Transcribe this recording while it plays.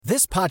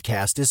This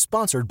podcast is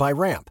sponsored by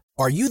Ramp.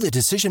 Are you the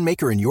decision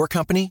maker in your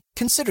company?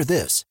 Consider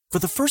this. For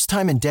the first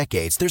time in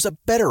decades, there's a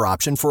better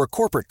option for a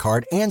corporate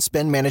card and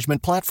spend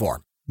management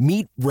platform.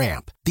 Meet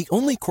Ramp, the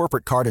only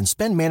corporate card and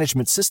spend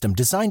management system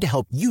designed to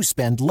help you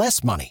spend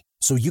less money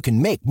so you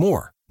can make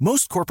more.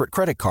 Most corporate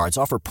credit cards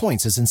offer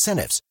points as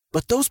incentives,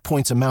 but those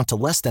points amount to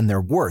less than their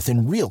worth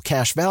in real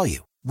cash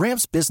value.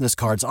 Ramp's business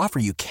cards offer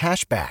you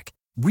cash back,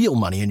 real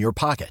money in your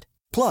pocket.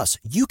 Plus,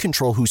 you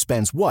control who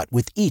spends what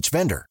with each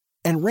vendor.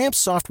 And Ramp's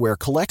software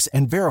collects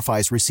and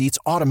verifies receipts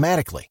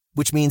automatically,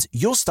 which means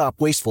you'll stop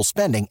wasteful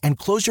spending and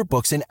close your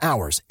books in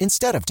hours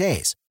instead of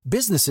days.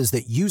 Businesses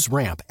that use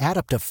Ramp add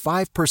up to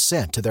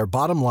 5% to their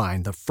bottom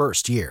line the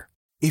first year.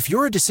 If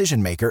you're a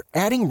decision maker,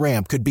 adding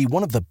Ramp could be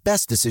one of the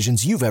best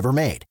decisions you've ever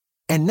made.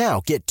 And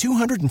now get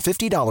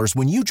 $250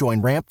 when you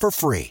join Ramp for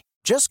free.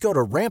 Just go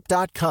to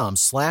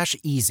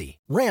ramp.com/easy.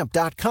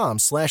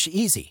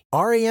 Ramp.com/easy.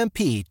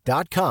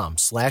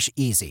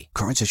 RAMP.com/easy.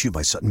 Cards issued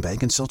by Sutton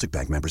Bank and Celtic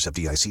Bank, members of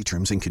FDIC.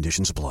 Terms and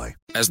conditions apply.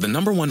 As the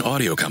 #1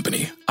 audio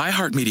company,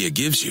 iHeartMedia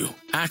gives you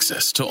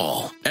access to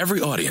all.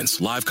 Every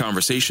audience, live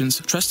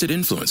conversations, trusted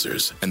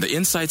influencers, and the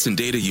insights and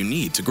data you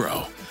need to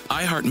grow.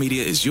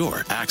 iHeartMedia is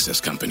your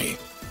access company.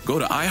 Go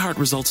to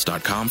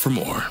iHeartResults.com for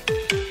more.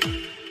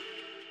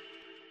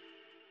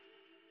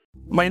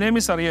 My name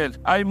is Ariel.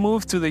 I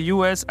moved to the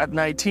U.S. at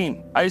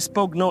 19. I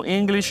spoke no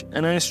English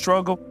and I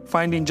struggled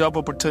finding job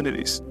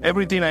opportunities.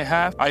 Everything I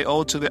have, I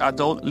owe to the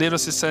Adult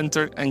Literacy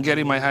Center and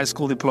getting my high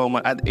school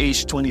diploma at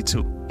age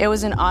 22. It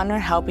was an honor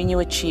helping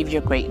you achieve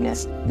your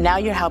greatness. Now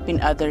you're helping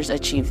others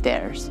achieve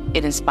theirs.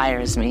 It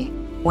inspires me.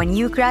 When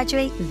you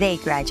graduate, they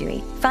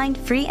graduate. Find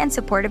free and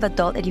supportive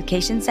adult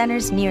education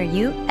centers near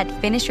you at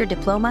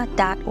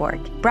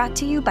finishyourdiploma.org. Brought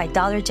to you by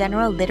Dollar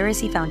General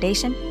Literacy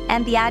Foundation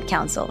and the Ad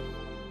Council.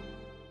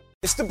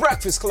 It's The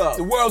Breakfast Club,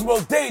 the world's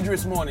most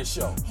dangerous morning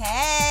show.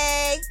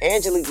 Hey!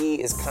 Angela Yee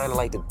is kind of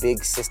like the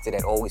big sister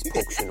that always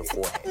pokes you in the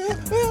forehead.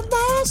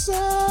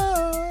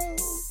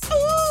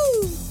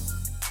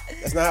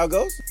 That's not how it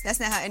goes? That's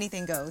not how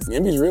anything goes.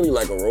 Yemi's really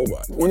like a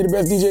robot. One of the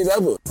best DJs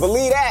ever.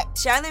 Believe that.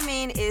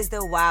 Charlamagne is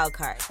the wild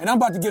card. And I'm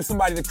about to give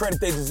somebody the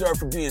credit they deserve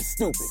for being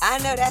stupid. I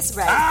know that's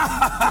right.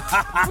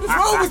 What is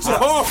wrong with you?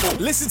 Oh.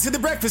 Listen to The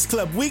Breakfast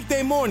Club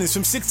weekday mornings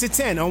from 6 to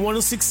 10 on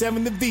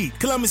 106.7 The Beat.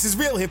 Columbus's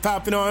real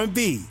hip-hop and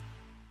R&B.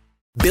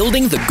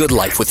 Building the Good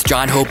Life with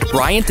John Hope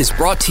Bryant is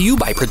brought to you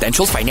by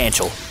Prudential's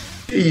Financial.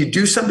 You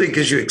do something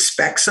because you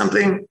expect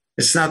something.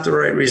 It's not the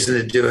right reason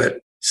to do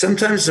it.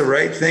 Sometimes the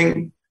right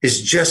thing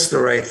is just the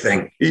right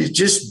thing. You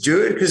just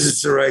do it because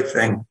it's the right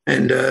thing.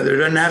 And there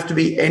doesn't have to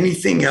be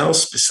anything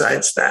else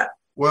besides that.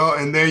 Well,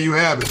 and there you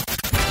have it.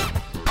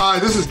 Hi,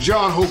 this is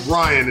John Hope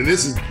Bryant, and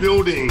this is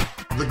Building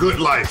the Good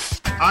Life.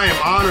 I am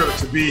honored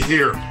to be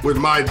here with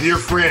my dear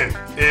friend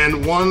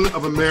and one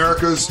of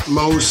America's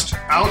most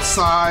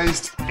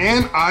outsized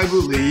and, I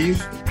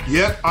believe,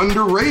 yet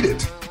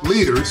underrated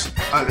leaders.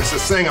 It's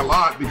saying a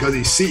lot because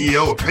he's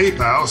CEO of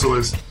PayPal, so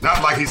it's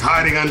not like he's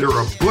hiding under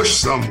a bush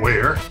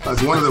somewhere.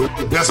 It's one of the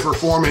best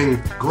performing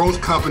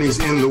growth companies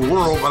in the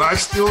world, but I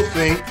still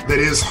think that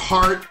his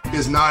heart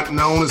is not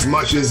known as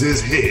much as his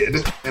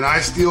head, and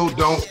I still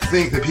don't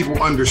think that people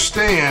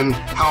understand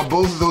how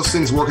both of those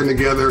things working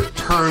together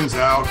turns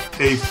out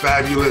a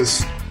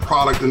fabulous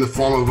product in the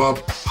form of a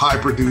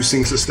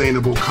high-producing,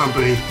 sustainable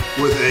company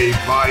with a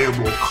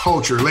viable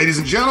culture. Ladies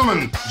and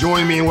gentlemen,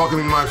 join me in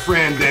welcoming my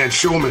friend Dan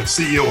Schulman,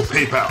 CEO of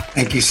PayPal.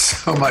 Thank you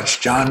so much,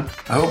 John.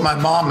 I hope my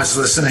mom is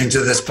listening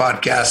to this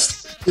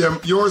podcast. Yeah,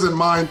 yours and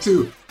mine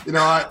too. You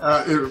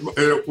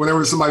know,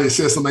 whenever somebody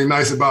says something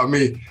nice about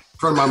me, in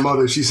front of my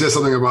mother, she says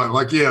something about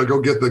like, yeah,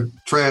 go get the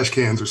trash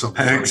cans or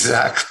something.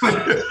 Exactly.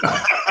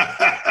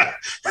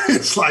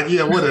 It's like,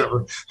 yeah,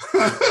 whatever.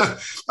 I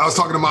was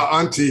talking to my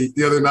auntie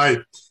the other night,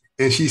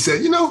 and she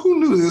said, you know, who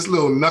knew this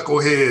little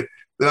knucklehead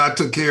that I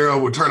took care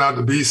of would turn out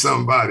to be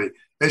somebody?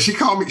 And she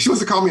wants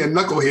to call me a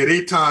knucklehead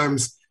 8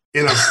 times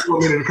in a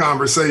 4-minute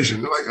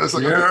conversation.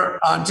 Your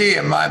auntie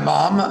and my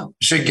mom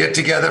should get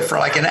together for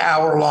like an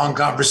hour-long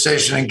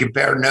conversation and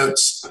compare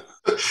notes.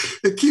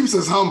 It keeps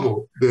us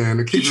humble, Dan.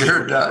 It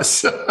sure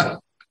does.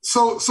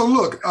 So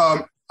look,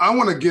 I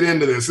want to get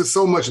into this. There's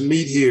so much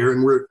meat here,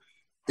 and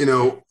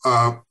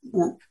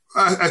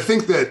I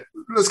think that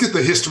let's get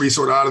the history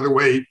sort of out of the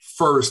way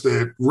first,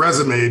 the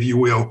resume, if you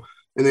will,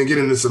 and then get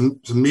into some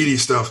meaty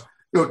stuff.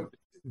 You know,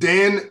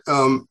 Dan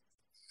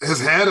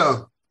has had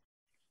a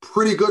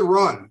pretty good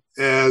run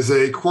as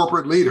a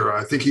corporate leader.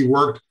 I think he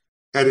worked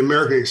at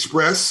American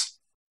Express.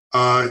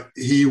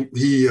 He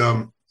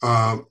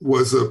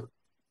was a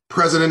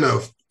president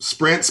of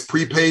Sprint's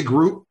prepaid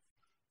group.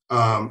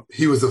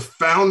 He was the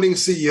founding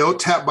CEO,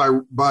 tapped by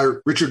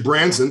Richard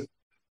Branson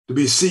to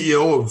be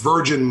CEO of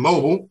Virgin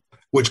Mobile,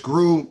 which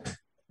grew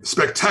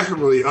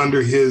spectacularly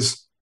under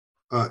his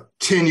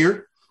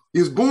tenure. He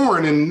was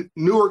born in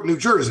Newark, New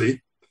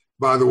Jersey,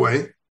 by the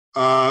way,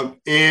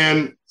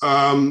 and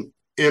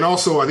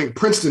also I think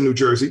Princeton, New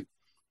Jersey.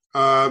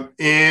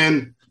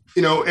 And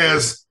you know,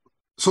 as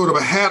sort of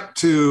a hat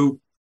to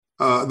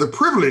the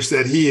privilege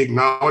that he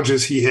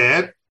acknowledges he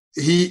had,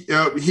 he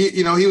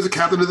was a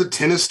captain of the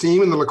tennis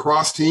team and the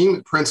lacrosse team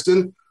at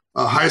Princeton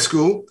High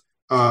School.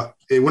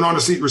 He went on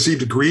to receive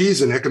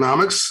degrees in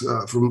economics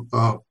from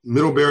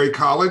Middlebury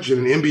College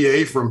and an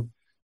MBA from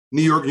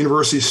New York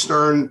University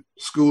Stern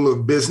School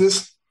of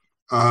Business.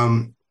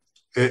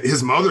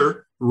 His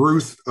mother,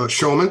 Ruth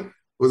Schulman,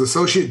 was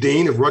Associate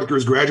Dean of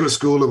Rutgers Graduate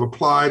School of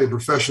Applied and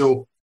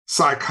Professional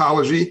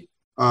Psychology.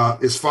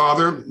 His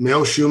father,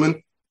 Mel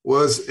Schulman,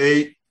 was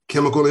a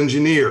chemical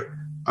engineer.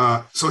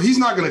 So he's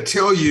not going to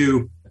tell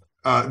you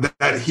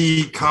that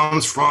he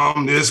comes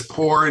from this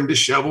poor and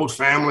disheveled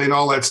family and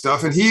all that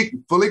stuff. And he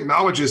fully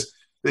acknowledges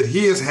that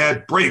he has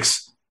had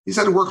breaks. He's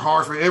had to work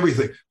hard for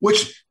everything,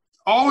 which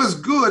all is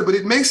good, but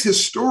it makes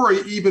his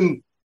story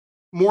even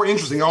more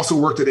interesting. He also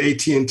worked at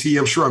AT&T.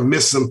 I'm sure I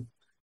missed some.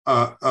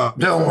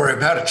 Don't worry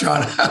about it,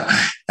 John.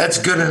 That's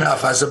good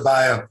enough as a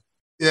bio.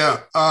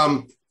 Yeah.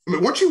 I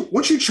mean, weren't you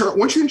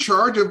in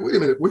charge of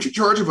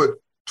a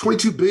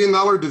 $22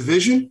 billion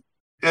division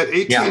at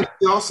AT&T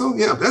also?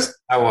 Yeah,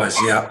 I was,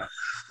 yeah.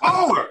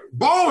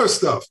 Baller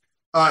stuff.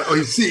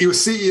 He was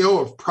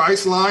CEO of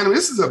Priceline. I mean,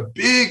 this is a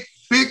big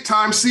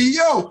time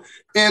CEO.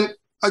 And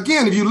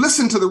again, if you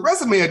listen to the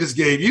resume I just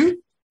gave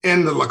you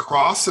and the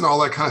lacrosse and all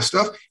that kind of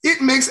stuff,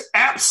 it makes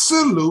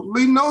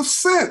absolutely no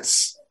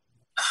sense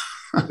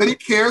that he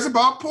cares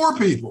about poor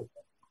people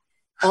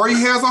or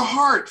he has a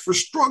heart for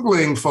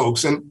struggling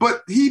folks.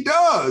 But he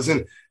does.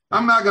 And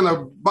I'm not going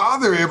to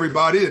bother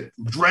everybody to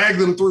drag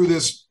them through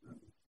this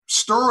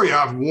story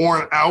I've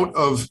worn out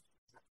of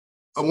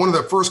one of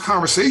the first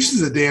conversations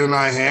that Dan and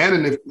I had.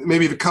 And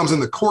maybe if it comes in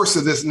the course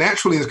of this,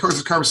 naturally in the course of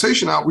this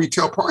conversation, I'll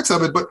retell parts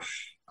of it. But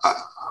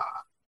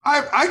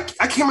I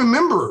can't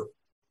remember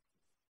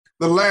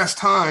the last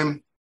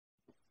time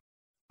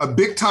a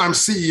big time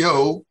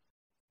CEO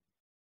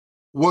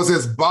was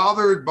as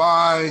bothered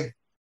by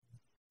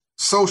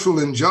social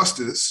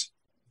injustice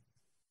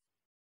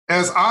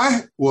as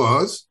I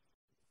was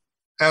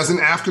as an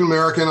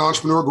African-American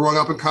entrepreneur growing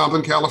up in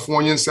Compton,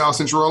 California, in South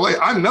Central LA.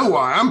 I know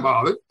why I'm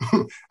bothered.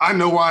 I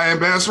know why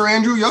Ambassador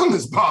Andrew Young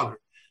is bothered,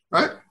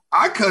 right?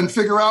 I couldn't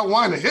figure out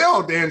why in the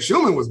hell Dan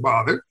Schulman was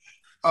bothered.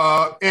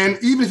 And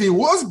even if he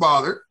was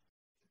bothered,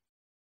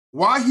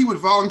 why he would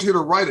volunteer to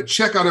write a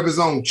check out of his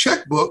own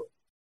checkbook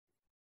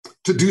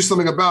to do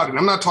something about it. And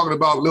I'm not talking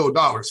about little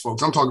dollars,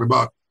 folks. I'm talking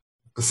about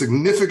a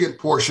significant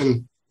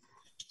portion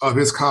of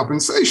his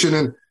compensation.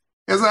 And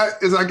as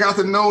I got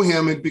to know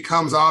him, it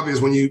becomes obvious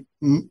when you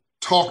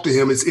talk to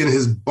him, it's in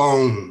his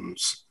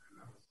bones.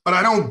 But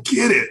I don't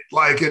get it.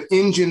 Like an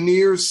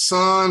engineer's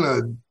son,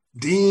 a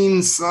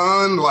dean's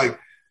son, like,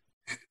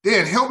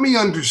 Dan, help me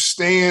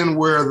understand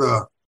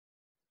where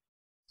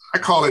I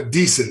call it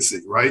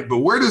decency, right? But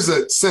where does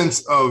that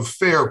sense of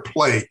fair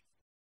play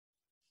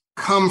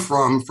come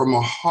from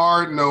a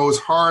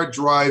hard-nosed,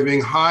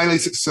 hard-driving, highly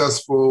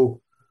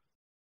successful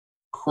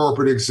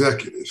corporate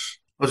executive?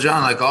 Well,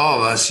 John, like all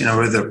of us,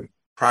 we're the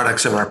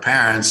products of our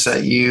parents.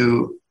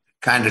 You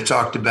kind of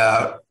talked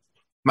about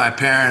my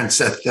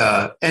parents at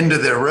the end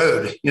of their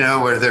road,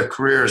 where their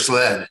careers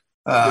led.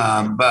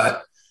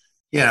 But,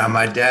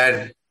 my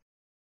dad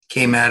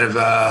came out of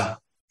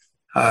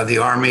the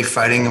Army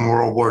fighting in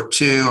World War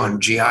II on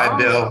GI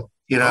Bill.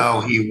 He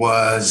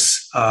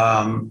was,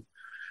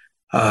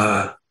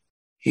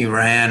 he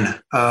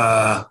ran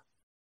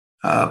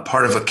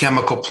part of a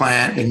chemical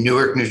plant in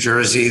Newark, New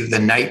Jersey, the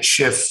night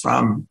shift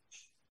from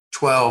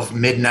 12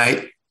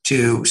 midnight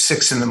to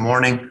 6 in the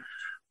morning.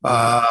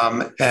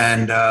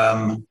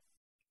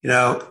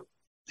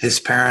 His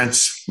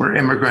parents were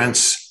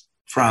immigrants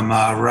from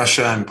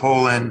Russia and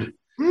Poland.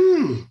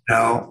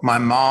 My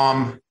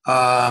mom,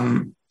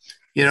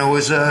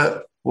 was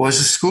a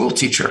school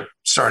teacher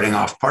starting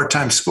off,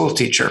 part-time school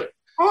teacher.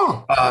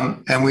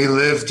 And we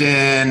lived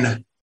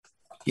in,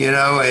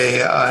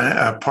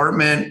 an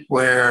apartment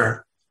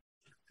where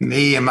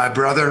me and my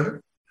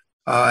brother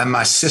and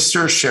my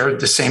sister shared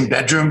the same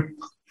bedroom,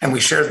 and we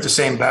shared the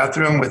same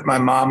bathroom with my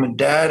mom and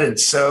dad. And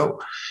so,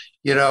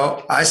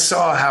 I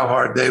saw how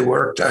hard they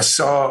worked. I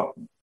saw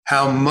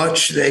how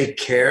much they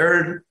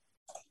cared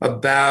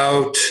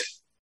about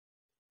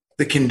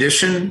the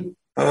condition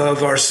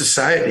of our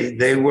society.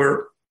 They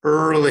were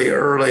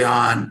early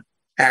on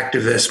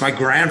activists. My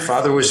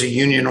grandfather was a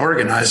union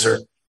organizer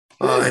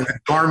in the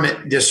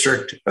garment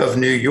district of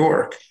New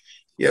York.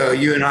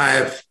 You and I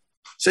have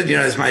said,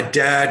 as my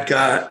dad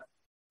got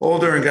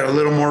older and got a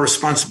little more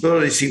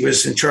responsibilities, he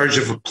was in charge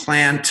of a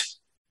plant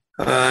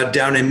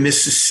down in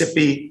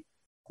Mississippi,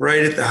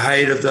 right at the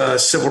height of the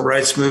civil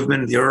rights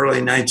movement in the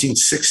early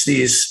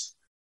 1960s,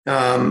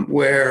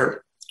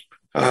 where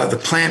the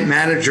plant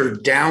manager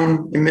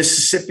down in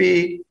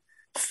Mississippi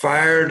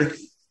fired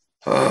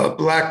a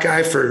black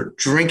guy for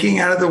drinking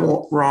out of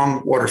the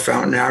wrong water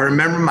fountain. Now, I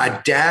remember my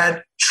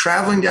dad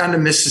traveling down to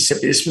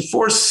Mississippi. This is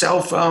before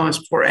cell phones,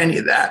 before any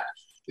of that,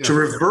 to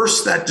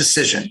reverse that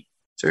decision.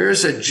 So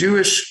here's a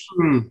Jewish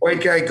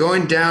white guy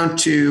going down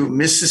to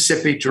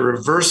Mississippi to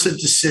reverse a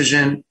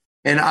decision.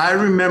 And I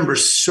remember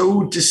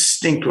so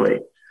distinctly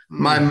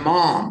my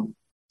mom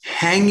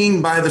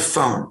hanging by the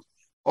phone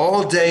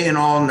all day and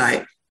all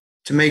night,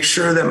 to make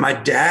sure that my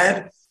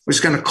dad was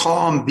going to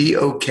call and be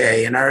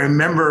okay. And I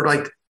remember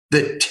like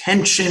the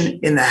tension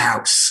in the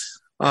house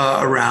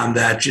around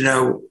that,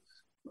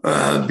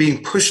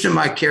 being pushed in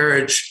my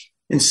carriage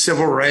in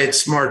civil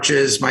rights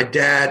marches, my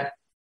dad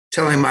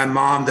telling my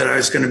mom that I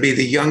was going to be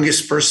the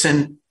youngest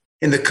person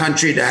in the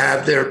country to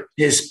have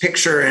his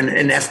picture in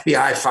an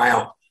FBI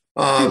file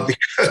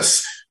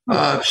because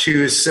she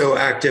was so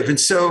active. And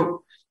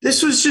so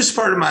this was just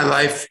part of my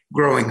life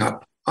growing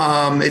up.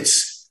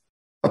 It's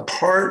a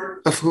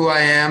part of who I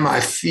am. I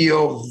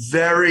feel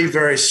very,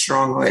 very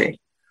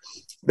strongly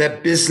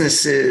that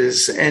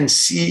businesses and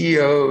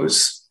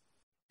CEOs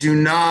do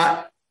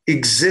not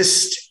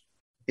exist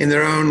in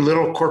their own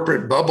little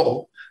corporate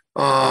bubble,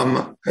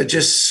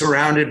 just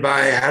surrounded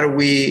by how do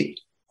we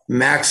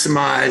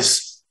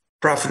maximize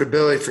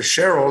profitability for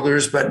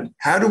shareholders, but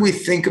how do we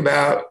think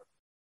about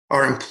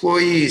our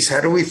employees? How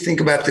do we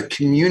think about the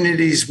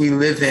communities we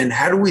live in?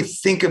 How do we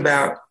think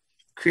about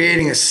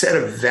creating a set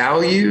of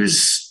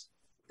values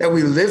that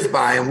we live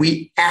by and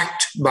we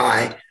act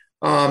by?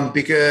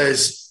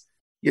 Because,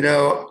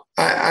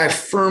 I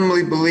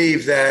firmly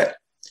believe that,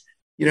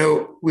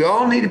 we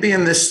all need to be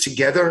in this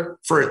together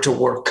for it to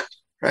work,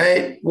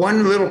 right?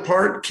 One little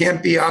part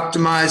can't be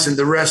optimized and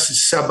the rest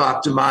is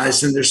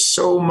sub-optimized. And there's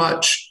so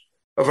much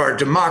of our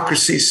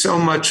democracy, so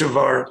much of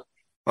our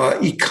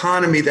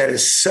economy that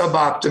is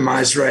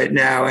sub-optimized right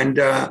now. And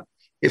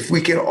if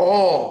we could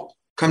all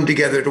come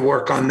together to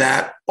work on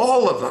that,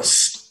 all of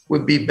us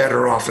would be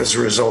better off as a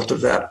result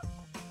of that.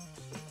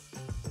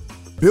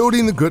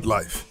 Building the Good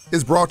Life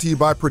is brought to you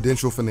by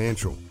Prudential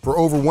Financial. For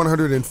over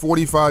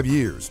 145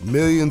 years,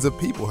 millions of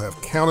people have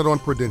counted on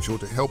Prudential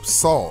to help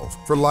solve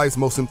for life's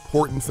most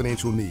important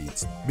financial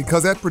needs.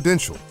 Because at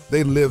Prudential,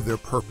 they live their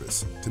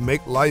purpose to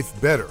make life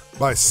better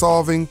by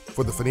solving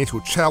for the financial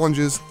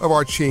challenges of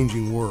our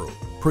changing world.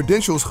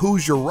 Prudential's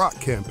Who's Your Rock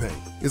campaign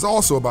is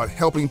also about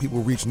helping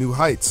people reach new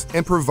heights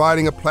and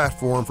providing a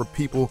platform for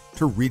people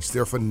to reach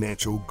their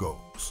financial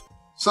goals.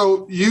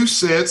 So you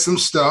said some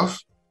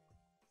stuff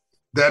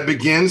that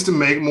begins to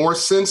make more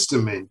sense to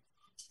me.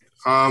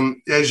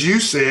 As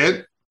you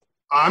said,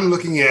 I'm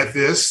looking at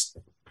this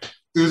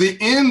through the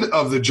end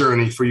of the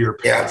journey for your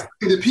parents.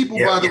 Yeah. The people,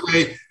 by the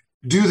way,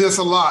 do this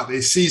a lot.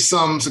 They see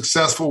some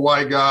successful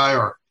white guy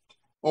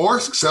or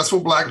successful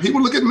black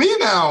people. Look at me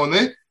now, and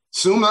they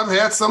assume I've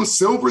had some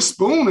silver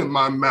spoon in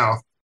my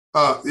mouth.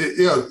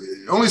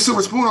 Only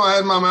silver spoon I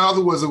had in my mouth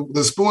was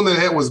the spoon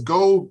that was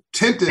gold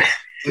tinted.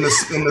 And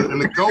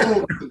the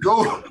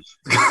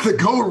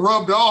gold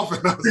rubbed off,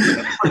 and I was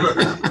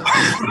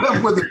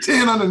left with a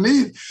 10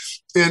 underneath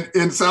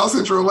in South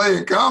Central LA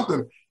in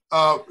Compton.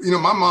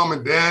 My mom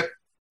and dad,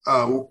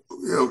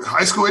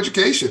 high school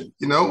education,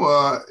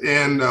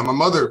 and my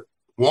mother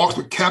walked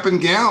with cap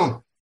and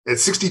gown at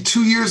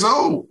 62 years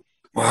old.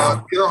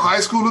 Wow.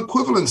 High school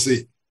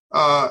equivalency.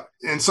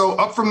 And so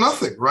up from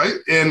nothing, right?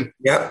 And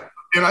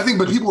I think,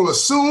 but people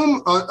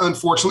assume,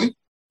 unfortunately,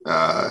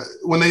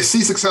 when they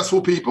see successful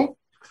people,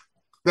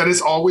 that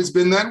it's always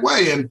been that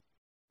way. And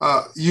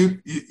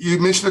you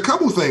mentioned a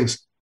couple of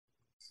things.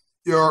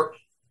 Your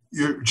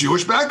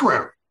Jewish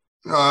background.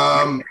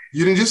 You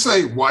didn't just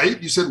say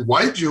white, you said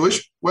white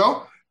Jewish.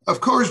 Well,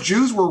 of course,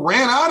 Jews were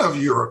ran out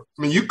of Europe.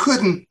 I mean, you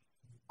couldn't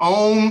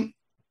own,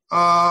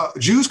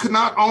 Jews could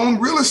not own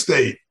real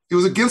estate. It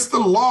was against the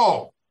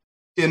law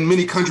in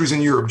many countries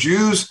in Europe.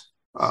 Jews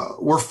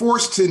were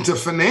forced into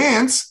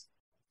finance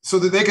so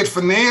that they could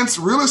finance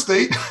real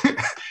estate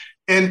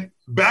and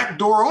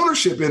backdoor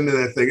ownership into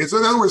that thing. And so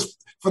in other words,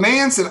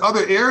 finance and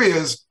other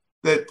areas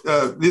that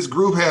this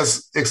group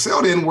has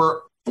excelled in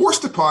were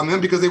forced upon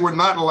them because they were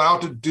not allowed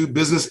to do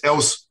business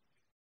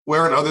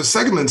elsewhere in other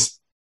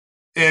segments.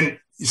 And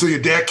so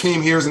your dad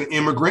came here as an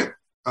immigrant.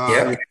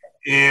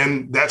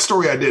 And that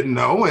story I didn't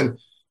know. And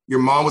your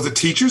mom was a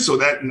teacher, so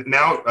that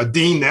now a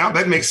dean now,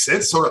 that makes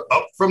sense. Sort of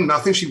up from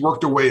nothing, she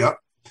worked her way up.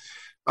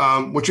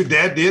 What your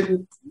dad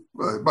did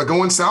by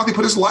going south, he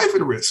put his life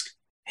at risk.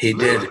 He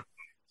did.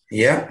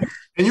 Yeah.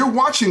 And you're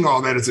watching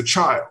all that as a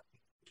child.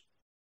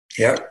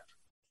 Yeah.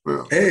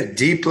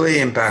 Deeply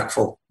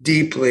impactful.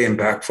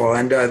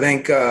 And I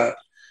think,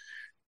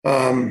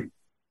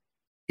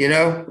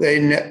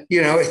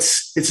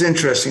 it's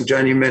interesting,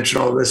 John, you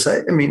mentioned all this.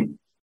 I mean,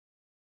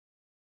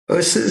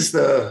 this is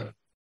the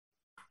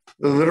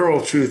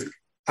literal truth.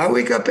 I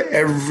wake up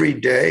every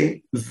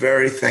day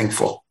very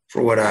thankful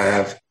for what I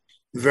have.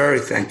 Very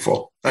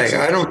thankful. Like,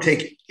 I don't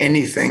take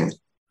anything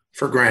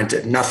for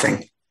granted.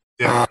 Nothing.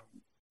 Yeah.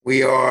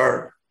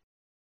 We're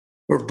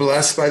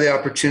blessed by the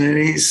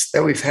opportunities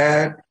that we've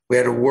had. We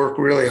had to work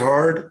really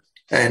hard.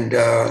 And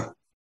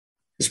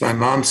as my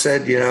mom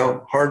said,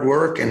 hard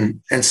work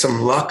and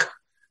some luck,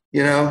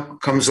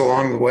 comes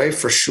along the way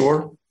for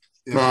sure.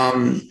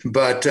 Yeah.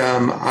 But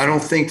I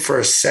don't think for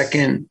a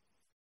second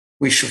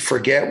we should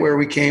forget where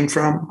we came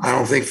from. I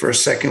don't think for a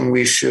second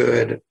we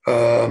should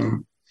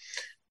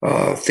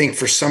think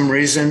for some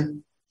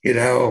reason,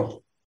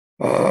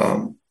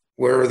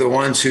 we're the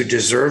ones who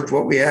deserved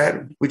what we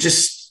had.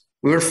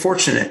 We were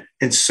fortunate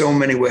in so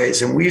many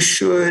ways, and we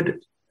should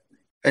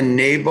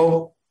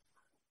enable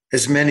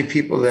as many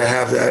people that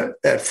have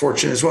that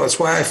fortune as well. That's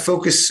why I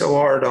focus so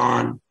hard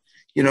on,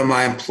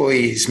 my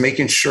employees,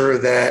 making sure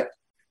that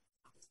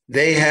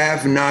they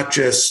have not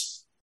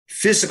just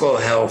physical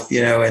health,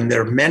 and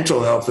their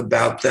mental health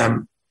about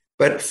them,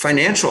 but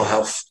financial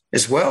health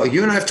as well.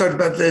 You and I have talked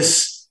about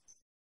this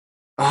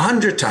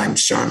 100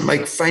 times, John.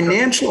 Like,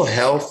 financial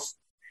health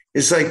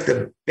is like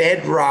the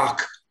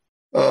bedrock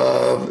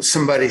of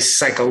somebody's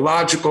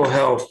psychological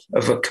health,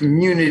 of a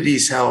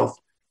community's health.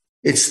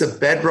 It's the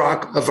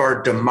bedrock of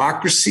our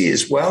democracy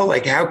as well.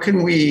 Like, how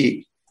can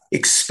we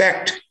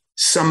expect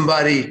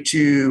somebody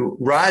to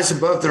rise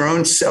above their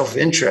own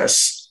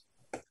self-interest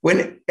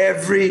when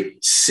every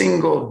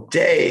single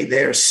day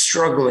they're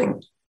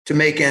struggling to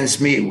make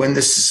ends meet, when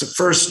this is the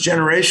first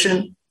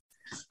generation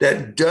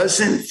that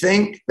doesn't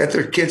think that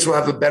their kids will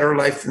have a better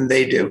life than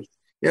they do?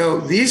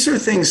 These are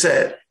things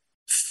that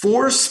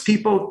force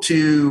people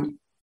to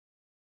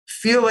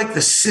feel like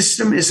the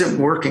system isn't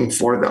working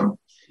for them.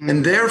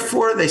 And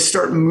therefore, they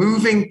start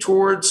moving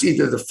towards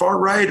either the far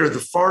right or the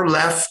far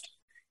left.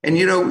 And,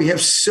 we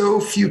have so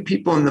few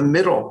people in the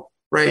middle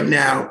right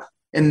now.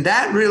 And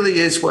that really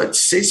is what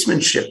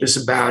statesmanship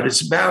is about.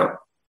 It's about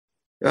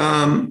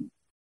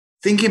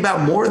thinking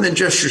about more than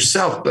just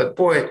yourself. But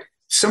boy,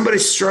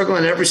 somebody's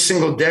struggling every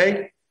single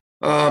day.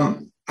 I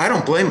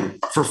don't blame them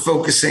for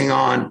focusing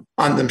on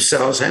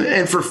themselves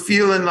and for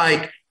feeling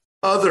like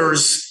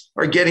others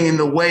are getting in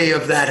the way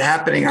of that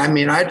happening. I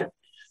mean,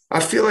 I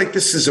feel like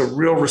this is a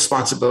real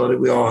responsibility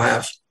we all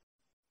have.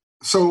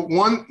 So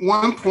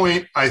one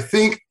point, I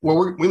think,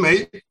 we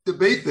may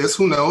debate this,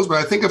 who knows, but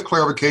I think of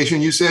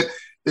clarification. You said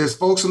there's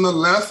folks on the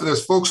left,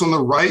 there's folks on the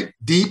right,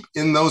 deep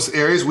in those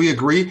areas. We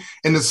agree.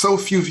 And there's so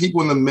few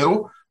people in the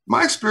middle.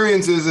 My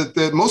experience is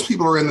that most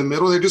people are in the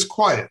middle. They're just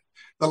quiet.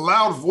 The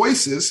loud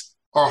voices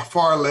are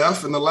far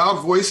left and the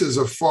loud voices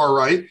are far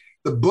right.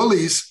 The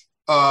bullies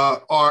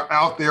are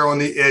out there on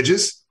the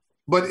edges.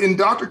 But in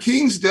Dr.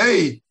 King's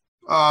day,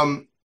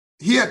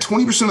 he had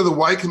 20% of the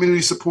white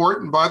community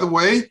support. And by the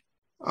way,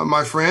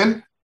 my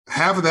friend,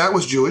 half of that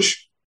was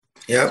Jewish.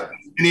 Yep.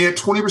 And he had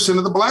 20%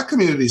 of the black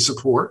community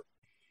support.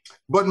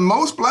 But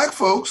most black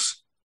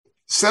folks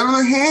sat on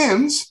their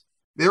hands.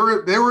 They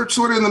were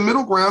sort of in the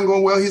middle ground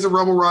going, well, he's a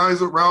rebel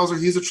rouser.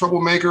 He's a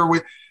troublemaker.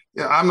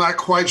 I'm not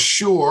quite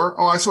sure.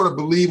 I sort of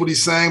believe what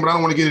he's saying, but I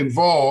don't want to get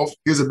involved.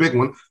 Here's a big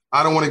one.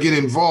 I don't want to get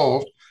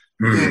involved.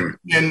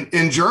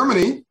 In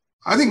Germany,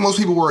 I think most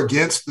people were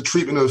against the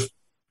treatment of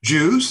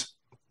Jews,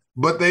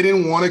 but they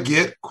didn't want to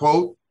get,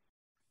 quote,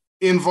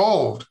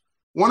 involved.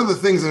 One of the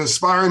things that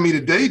inspiring me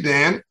today,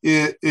 Dan,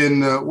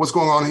 in what's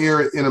going on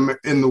here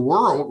in the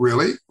world,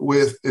 really,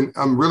 and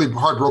I'm really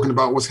heartbroken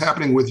about what's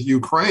happening with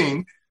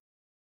Ukraine,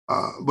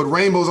 but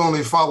rainbows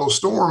only follow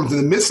storms. In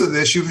the midst of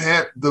this, you've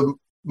had the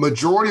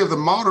majority of the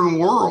modern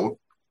world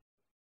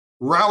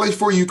rally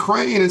for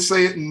Ukraine and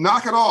say,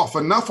 knock it off,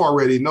 enough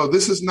already. No,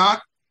 this is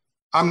not,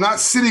 I'm not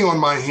sitting on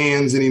my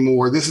hands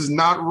anymore. This is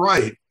not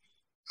right.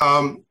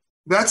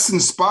 That's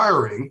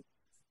inspiring.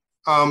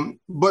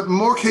 But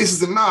more cases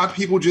than not,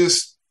 people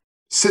just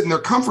sit in their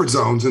comfort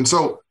zones. And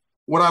so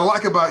what I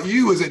like about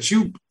you is that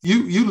you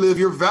live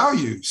your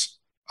values.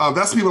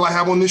 That's the people I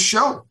have on this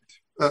show.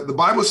 The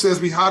Bible says,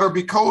 be hot or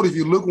be cold. If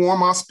you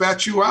lukewarm, I'll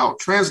spat you out.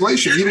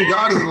 Translation, even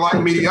God doesn't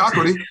like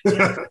mediocrity.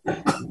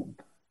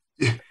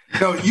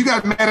 You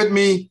got mad at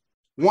me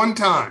one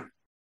time.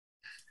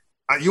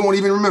 You won't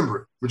even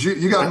remember it, but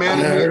you got mad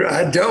at me.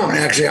 I don't,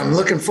 actually. I'm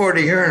looking forward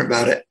to hearing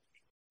about it.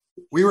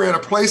 We were at a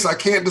place I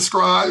can't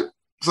describe,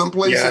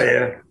 someplace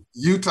in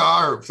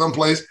Utah or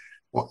someplace,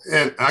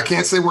 and I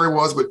can't say where it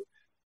was, but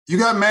you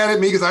got mad at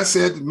me because I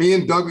said me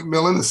and Doug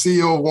McMillan, the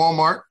CEO of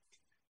Walmart,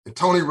 and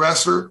Tony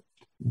Ressler.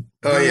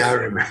 Oh, yeah, I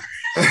remember.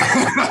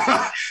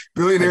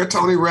 Billionaire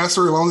Tony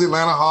Ressler, who owns the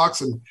Atlanta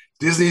Hawks, and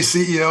Disney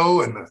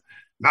CEO and the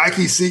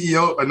Nike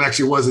CEO, and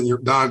actually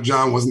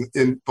John wasn't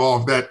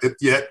involved that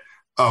yet.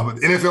 But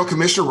NFL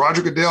Commissioner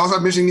Roger Goodell. I was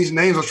mentioning these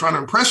names. I was trying to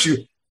impress you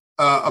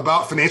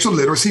about financial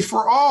literacy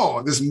for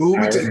all. This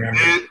movement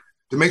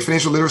to make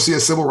financial literacy a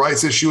civil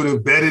rights issue and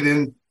embed it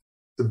in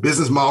the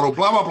business model,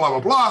 blah, blah, blah, blah,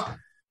 blah.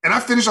 And I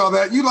finished all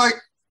that. You like,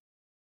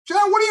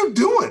 John, what are you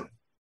doing?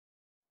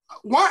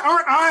 Why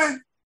aren't I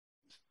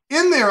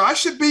in there? I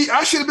should have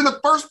been the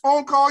first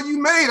phone call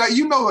you made. I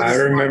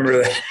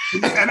remember that.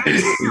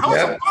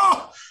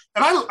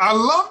 And I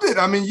loved it.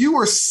 I mean, you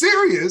were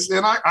serious,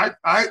 and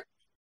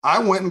I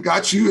went and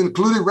got you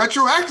included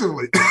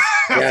retroactively.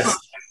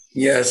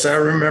 Yes, I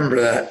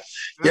remember that.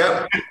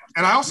 Yep.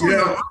 And I also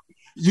know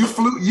you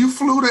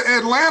flew to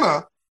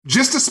Atlanta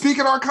just to speak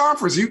at our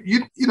conference.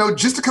 You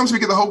just to come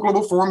speak at the Hope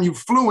Global Forum. You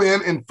flew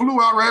in and flew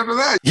out right after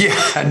that.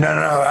 Yeah, no.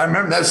 I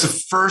remember that was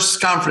the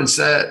first conference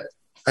that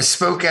I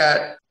spoke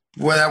at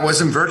where that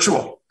wasn't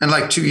virtual in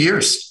like 2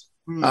 years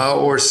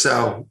or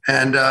so.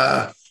 And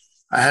I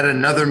had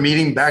another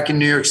meeting back in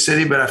New York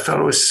City, but I felt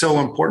it was so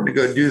important to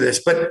go do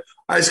this. But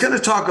I was going to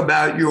talk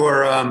about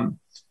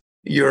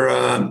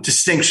your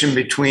distinction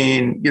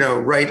between,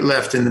 right,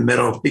 left, and the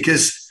middle,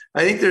 because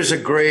I think there's a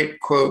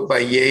great quote by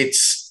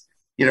Yeats,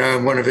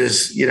 in one of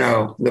his,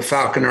 The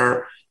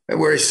Falconer,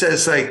 where he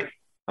says, like,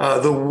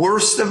 The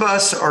worst of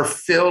us are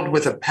filled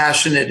with a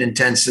passionate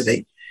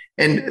intensity.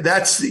 And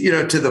that's,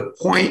 to the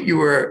point you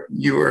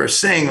were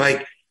saying,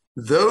 like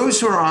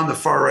those who are on the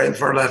far right and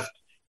far left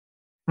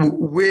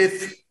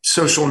with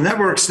social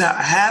networks now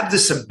have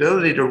this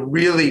ability to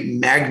really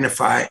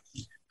magnify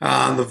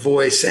the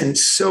voice. And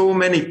so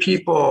many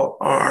people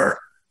are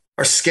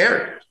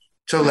scared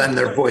to lend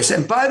their voice.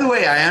 And by the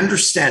way, I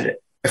understand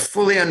it. I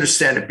fully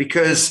understand it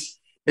because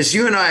as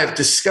you and I have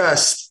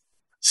discussed,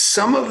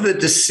 some of the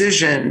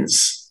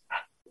decisions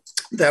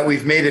that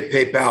we've made at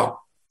PayPal,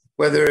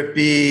 whether it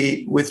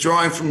be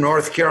withdrawing from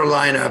North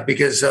Carolina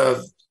because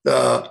of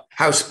the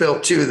House Bill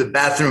 2, the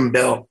bathroom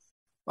bill,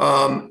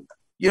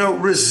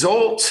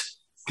 result.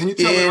 Can you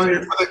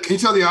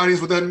tell the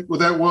audience what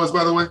that was,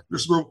 by the way?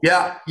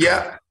 Yeah.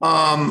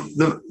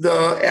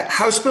 The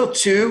House Bill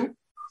 2,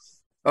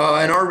 in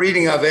our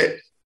reading of it,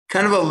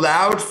 kind of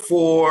allowed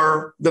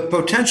for the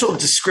potential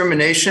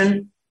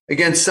discrimination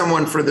against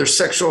someone for their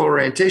sexual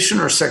orientation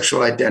or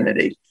sexual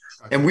identity.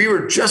 And we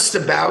were just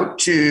about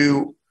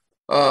to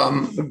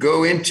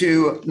go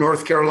into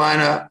North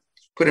Carolina,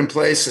 put in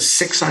place a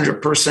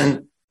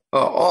 600-person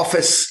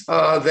office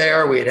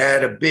there. We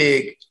had a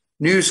big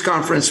news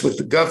conference with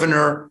the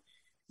governor.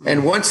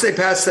 And once they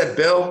passed that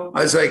bill,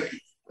 I was like,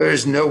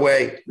 there's no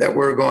way that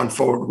we're going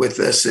forward with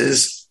this. It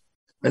is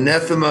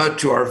anathema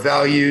to our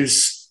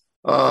values.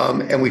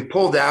 And we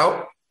pulled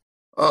out.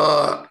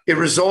 It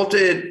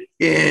resulted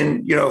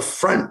in,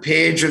 front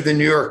page of the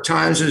New York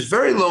Times. It was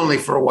very lonely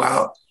for a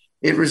while.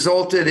 It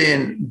resulted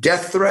in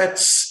death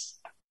threats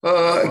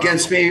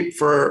against me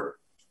for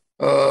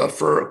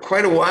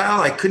quite a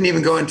while. I couldn't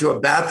even go into a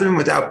bathroom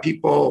without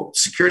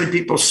security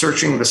people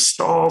searching the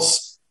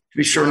stalls to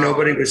be sure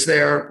nobody was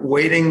there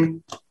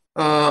waiting,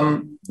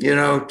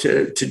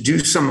 to do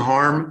some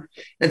harm.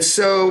 And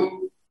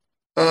so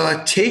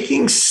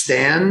taking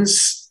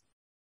stands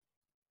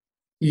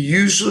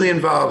usually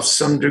involves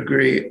some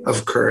degree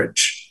of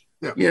courage,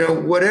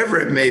 whatever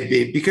it may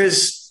be,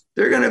 because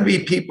there are going to be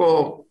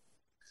people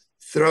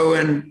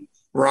throwing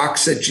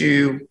rocks at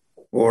you,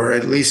 or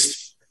at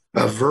least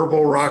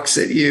verbal rocks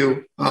at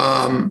you,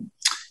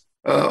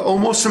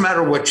 almost no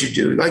matter what you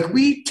do. Like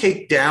we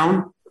take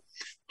down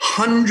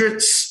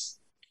hundreds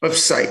of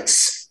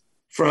sites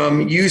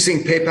from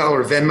using PayPal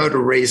or Venmo to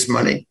raise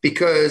money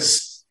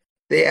because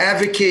they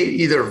advocate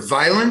either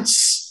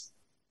violence,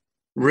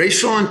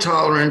 racial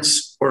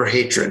intolerance, or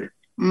hatred.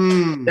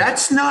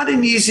 That's not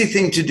an easy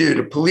thing to do,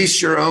 to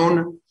police your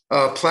own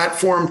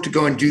platform to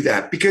go and do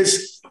that.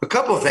 Because a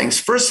couple of things.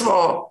 First of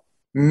all,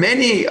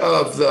 many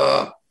of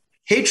the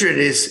hatred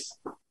is,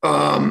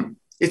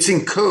 it's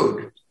in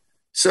code.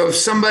 So if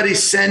somebody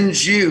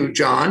sends you,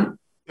 John,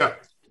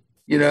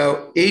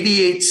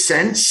 88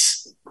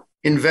 cents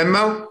in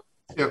Venmo,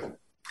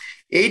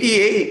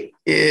 88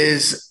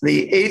 is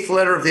the eighth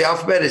letter of the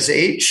alphabet is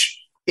H.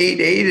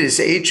 88 is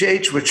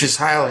HH, which is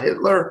Heil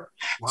Hitler.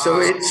 Wow. So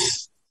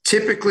it's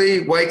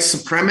typically white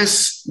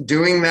supremacists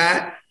doing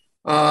that.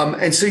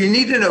 And so you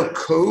need to know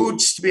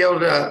codes to be able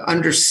to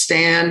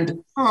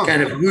understand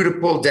kind of who to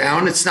pull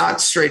down. It's not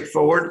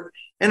straightforward.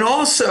 And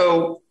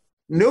also,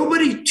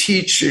 nobody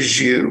teaches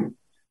you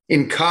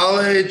in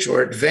college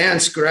or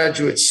advanced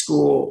graduate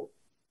school,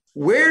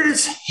 where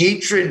does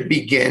hatred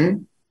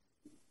begin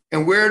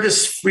and where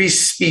does free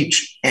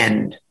speech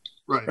end?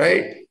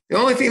 Right? The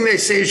only thing they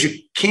say is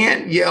you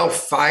can't yell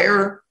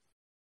fire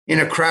in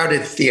a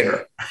crowded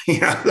theater.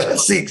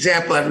 That's the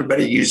example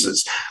everybody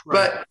uses.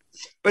 Right.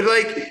 But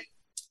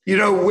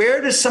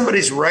where does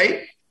somebody's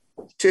right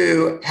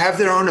to have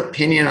their own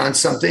opinion on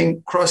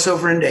something cross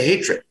over into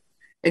hatred?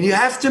 And you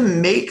have to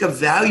make a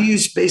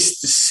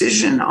values-based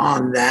decision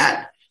on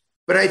that.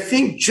 But I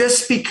think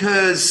just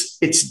because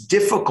it's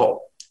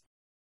difficult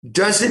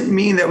doesn't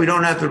mean that we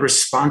don't have the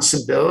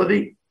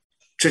responsibility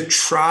to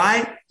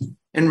try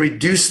and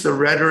reduce the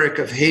rhetoric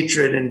of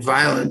hatred and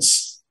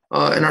violence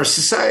in our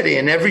society.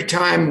 And every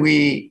time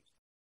we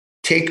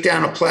take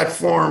down a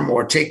platform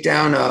or take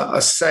down a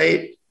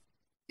site,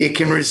 it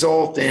can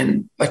result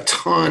in a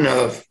ton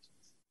of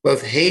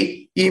both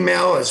hate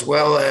email as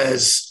well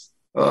as,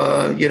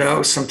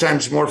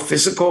 sometimes more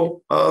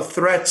physical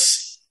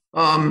threats.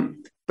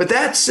 But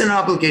that's an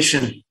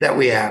obligation that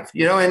we have,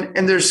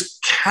 and there's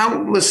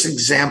countless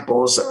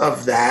examples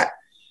of that,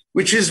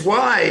 which is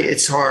why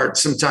it's hard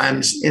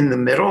sometimes in the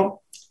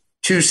middle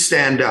to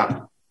stand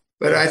up.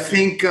 But I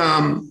think,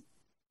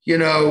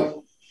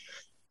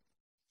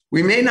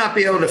 we may not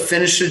be able to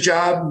finish the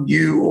job,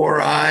 you or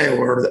I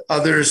or the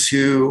others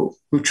who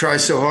try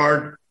so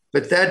hard,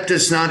 but that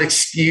does not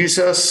excuse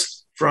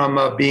us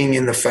from being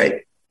in the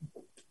fight.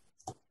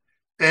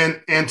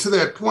 And to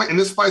that point, and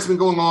this fight's been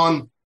going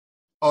on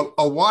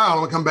a while.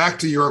 I'll come back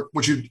to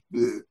what you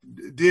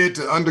did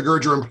to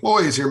undergird your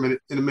employees here in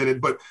a minute,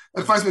 but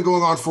that fight's been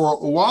going on for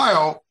a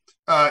while.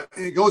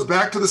 It goes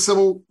back to the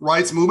civil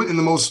rights movement in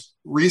the most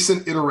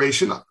recent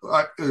iteration.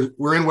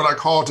 We're in what I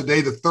call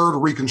today the third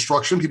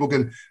Reconstruction. People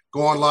can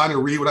go online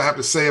and read what I have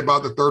to say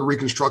about the third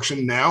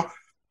Reconstruction now,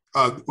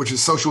 which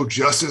is social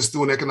justice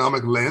through an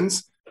economic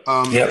lens.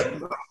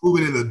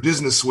 moving into the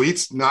business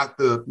suites, not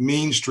the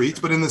mean streets.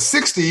 But in the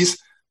 60s,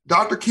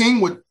 Dr.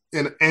 King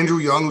and Andrew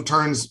Young, who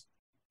turns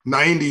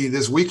 90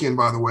 this weekend,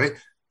 by the way,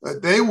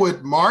 they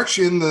would march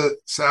in the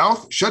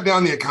South, shut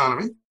down the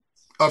economy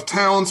of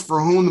towns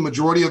for whom the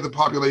majority of the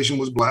population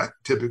was Black,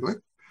 typically.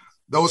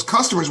 Those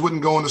customers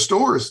wouldn't go in the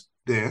stores,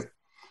 Dan.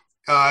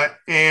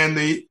 And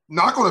the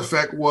knock-on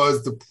effect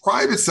was the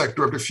private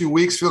sector, after a few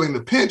weeks feeling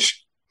the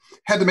pinch,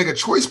 had to make a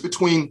choice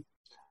between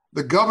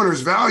the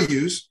governor's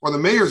values or the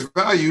mayor's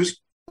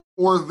values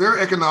or their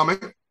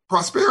economic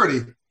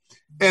prosperity.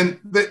 And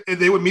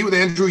they would meet with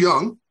Andrew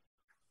Young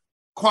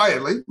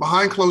quietly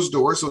behind closed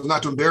doors so as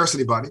not to embarrass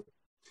anybody.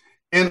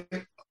 And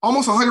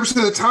almost 100%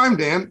 of the time,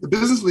 Dan, the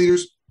business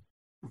leaders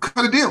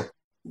cut a deal.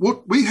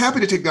 We're happy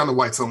to take down the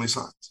whites-only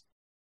signs.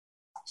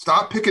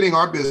 Stop picketing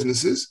our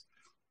businesses.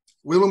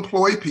 We'll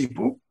employ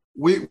people.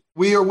 We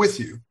are with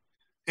you.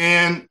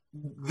 And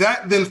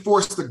that then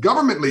forced the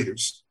government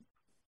leaders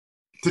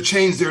to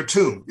change their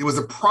tune. It was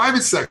the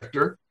private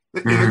sector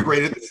that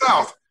integrated the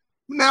South.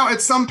 Now,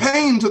 at some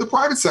pain to the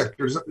private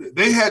sectors,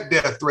 they had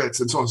death threats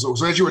and so on and so forth.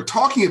 So as you were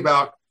talking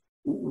about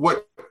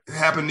what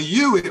happened to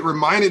you, it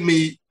reminded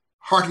me,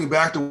 harking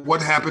back to what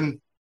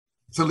happened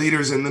to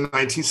leaders in the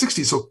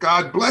 1960s. So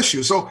God bless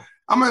you. So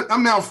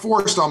I'm now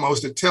forced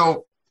almost to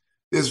tell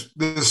this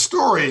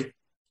story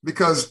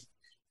because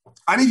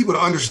I need people to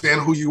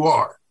understand who you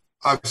are.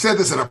 I've said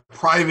this in a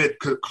private,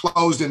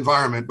 closed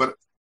environment, but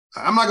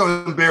I'm not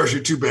going to embarrass you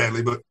too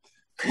badly. But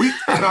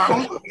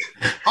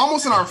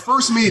almost in our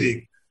first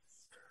meeting,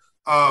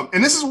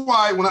 and this is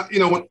why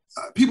when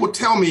people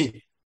tell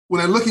me when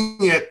they're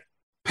looking at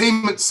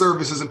payment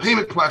services and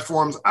payment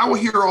platforms, I will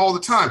hear all the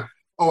time,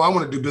 "Oh, I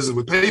want to do business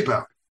with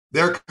PayPal.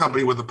 They're a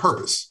company with a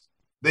purpose.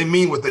 They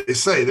mean what they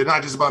say. They're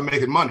not just about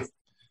making money."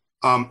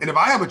 And if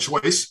I have a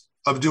choice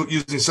of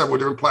using several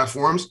different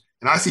platforms,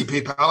 and I see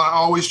PayPal, I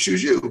always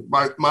choose you.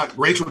 My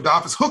Rachel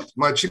Doff is hooked.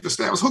 My chief of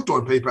staff is hooked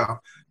on PayPal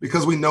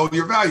because we know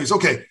your values.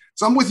 Okay,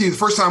 so I'm with you. The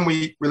first time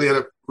we really had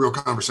a real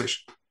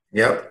conversation.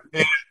 Yep.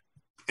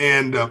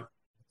 And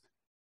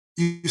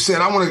you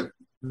said, I'm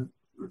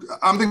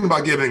thinking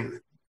about giving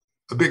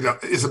a big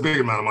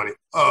amount of money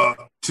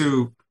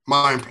to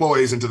my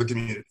employees and to the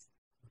community.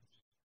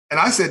 And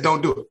I said,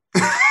 don't do it.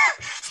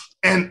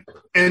 and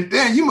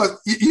Dan,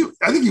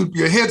 I think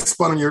your head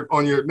spun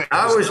on your neck.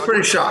 I was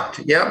pretty shocked.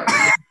 Yep.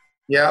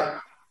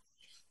 Yep.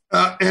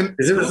 And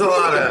it was a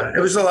lot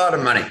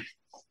of money.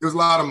 It was a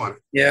lot of money.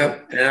 Yeah.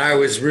 And I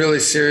was really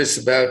serious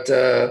about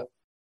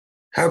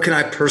how can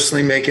I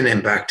personally make an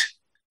impact?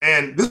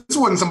 And this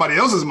wasn't somebody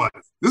else's money.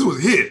 This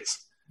was his.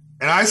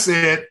 And I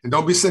said, and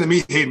don't be sending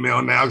me hate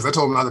mail now because I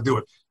told him not to do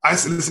it. I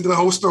said, listen to the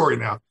whole story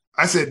now.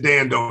 I said,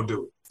 Dan, don't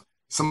do it.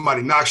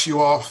 Somebody knocks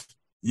you off.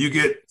 You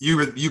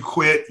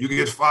quit. You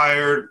get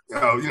fired.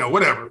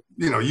 Whatever.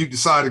 You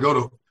decide to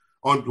go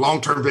on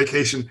long-term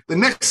vacation. The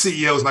next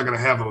CEO is not going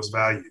to have those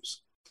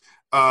values.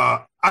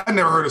 I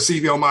never heard of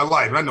CEO in my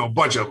life. And I know a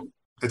bunch of them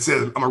that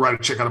says I'm going to write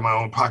a check out of my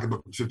own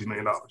pocketbook for $50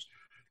 million.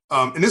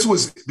 And this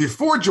was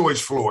before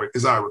George Floyd,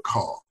 as I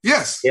recall.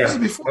 Yes. Yeah. This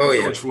was before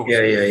George Floyd.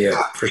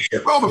 Yeah. For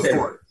sure. Well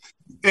before.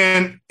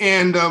 Yeah.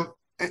 And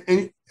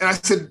I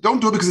said, don't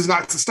do it because it's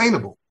not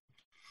sustainable.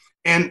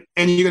 And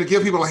you're going to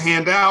give people a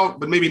handout,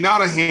 but maybe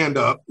not a hand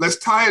up. Let's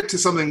tie it to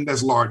something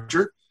that's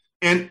larger,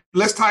 and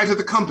let's tie it to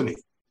the company.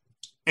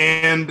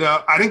 And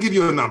I didn't give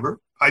you a number.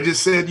 I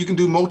just said you can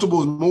do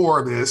multiples more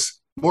of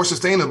this more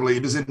sustainably.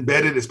 It is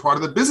embedded as part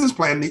of the business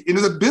plan. It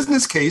is a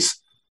business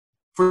case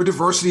for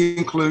diversity,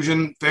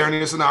 inclusion,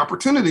 fairness, and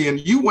opportunity. And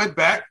you went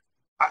back.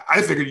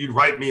 I figured you'd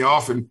write me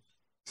off and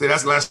say,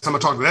 that's the last time I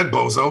talked to that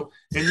bozo.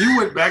 And you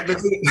went back.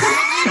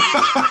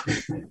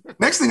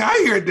 Next thing I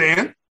hear,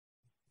 Dan,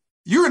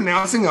 you're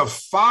announcing a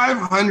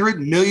 $500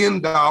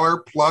 million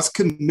plus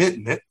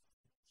commitment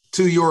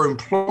to your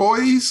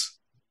employees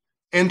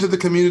and to the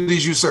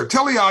communities you serve.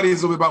 Tell the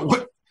audience a little bit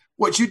about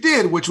what you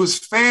did, which was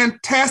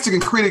fantastic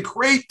and created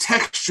great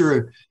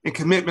texture and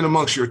commitment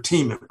amongst your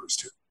team members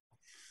too.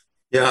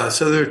 Yeah,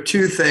 so there are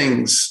two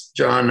things,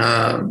 John,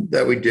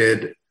 that we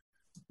did.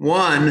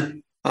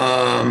 One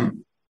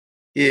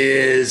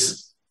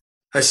is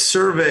I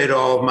surveyed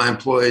all of my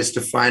employees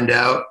to find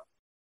out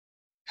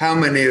how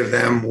many of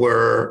them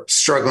were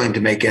struggling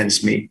to make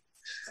ends meet.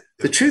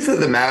 The truth of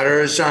the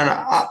matter is, John,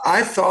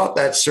 I thought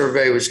that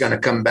survey was going to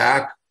come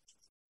back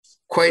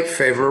quite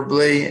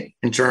favorably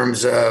in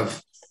terms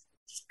of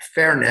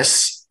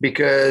fairness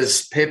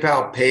because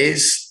PayPal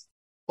pays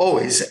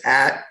always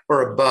at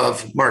or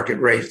above market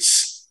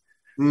rates.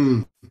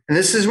 And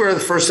this is where the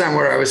first time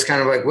where I was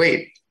kind of like,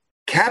 wait,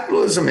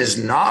 capitalism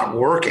is not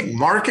working.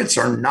 Markets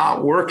are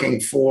not working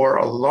for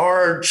a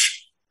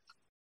large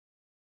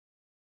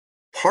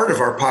part of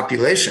our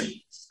population.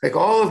 Like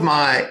all of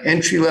my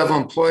entry-level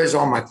employees,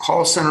 all my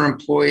call center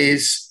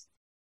employees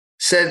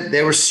said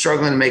they were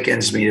struggling to make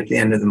ends meet at the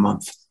end of the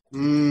month.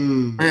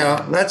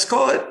 Let's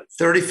call it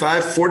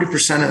 35,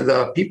 40% of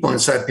the people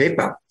inside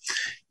PayPal.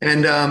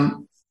 And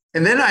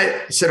then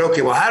I said,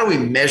 okay, well, how do we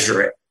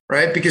measure it?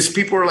 Right? Because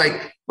people were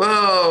like,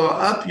 well,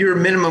 up your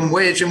minimum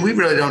wage. And we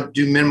really don't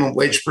do minimum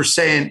wage per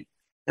se.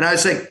 And I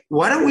was like,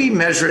 why don't we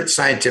measure it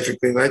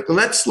scientifically? Like,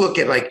 let's look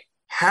at like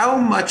how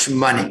much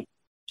money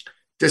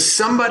does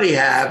somebody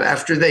have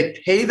after they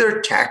pay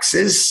their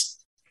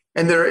taxes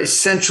and their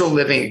essential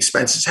living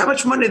expenses? How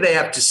much money they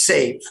have to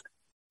save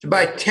to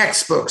buy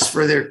textbooks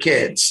for their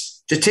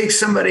kids, to take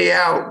somebody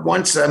out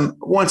once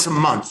a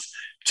month,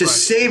 to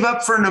save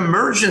up for an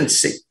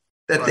emergency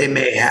that they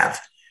may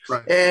have.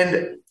 Right.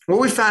 And what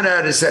we found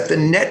out is that the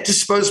net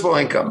disposable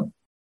income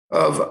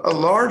of a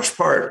large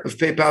part of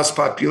PayPal's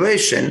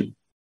population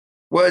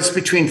was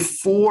between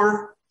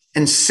 4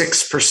 and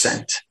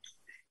 6%.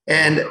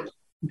 And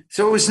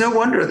so it was no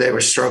wonder they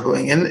were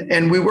struggling.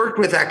 And we worked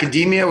with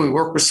academia, we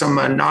worked with some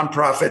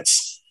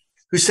nonprofits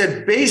who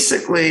said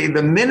basically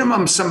the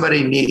minimum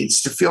somebody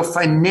needs to feel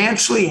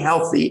financially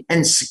healthy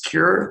and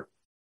secure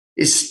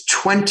is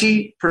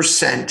 20%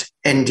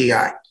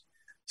 NDI.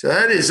 So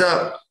that is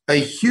a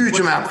huge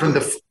amount from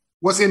the...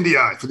 What's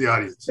NDI for the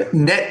audience?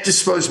 Net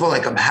disposable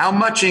income. How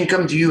much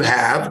income do you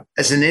have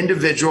as an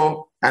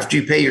individual after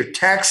you pay your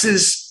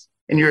taxes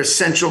and your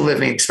essential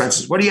living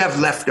expenses? What do you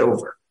have left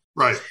over?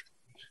 Right.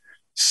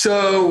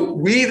 So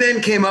we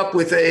then came up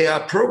with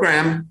a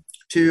program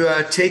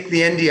to take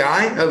the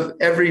NDI of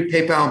every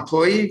PayPal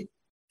employee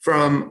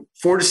from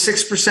 4 to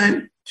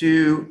 6%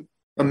 to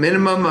a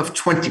minimum of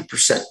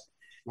 20%.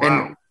 Wow.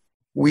 And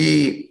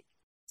we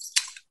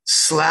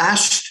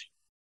slashed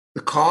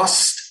the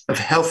cost of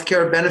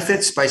healthcare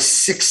benefits by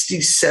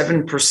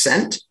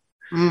 67%.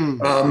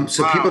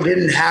 So people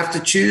didn't have to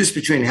choose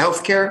between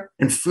healthcare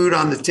and food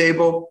on the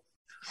table.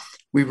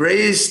 We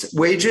raised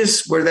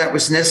wages where that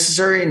was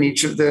necessary in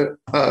each of the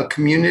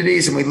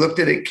communities, and we looked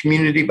at it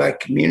community by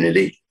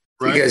community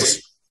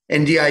because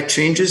NDI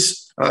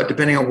changes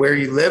depending on where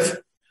you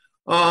live.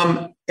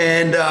 And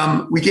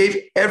we gave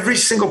every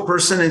single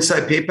person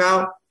inside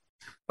PayPal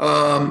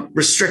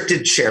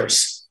restricted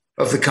shares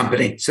of the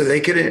company so they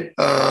could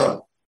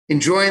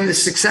enjoy the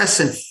success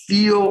and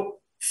feel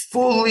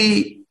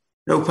fully,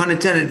 no pun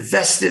intended,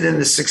 vested in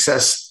the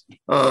success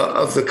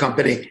of the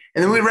company.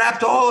 And then we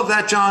wrapped all of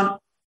that, John,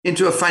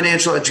 into a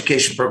financial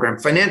education program,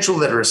 financial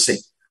literacy.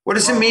 What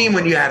does it mean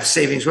when you have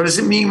savings? What does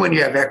it mean when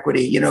you have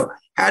equity? You know,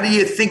 how do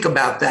you think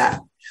about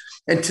that?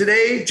 And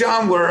today,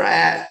 John, we're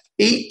at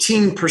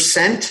 18%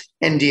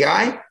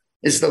 NDI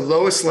is the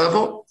lowest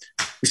level.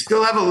 We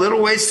still have a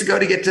little ways to go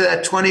to get to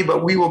that 20,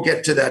 but we will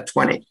get to that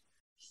 20.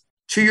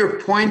 To your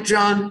point,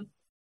 John,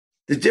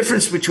 the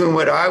difference between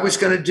what I was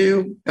going to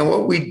do and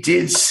what we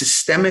did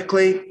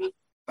systemically,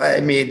 I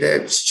mean,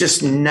 it's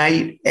just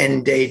night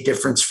and day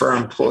difference for our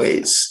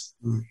employees.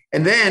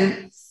 And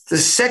then the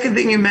second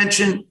thing you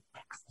mentioned,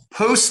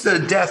 post the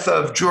death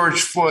of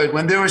George Floyd,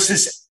 when there was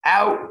this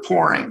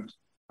outpouring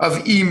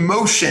of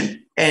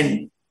emotion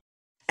and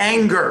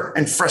anger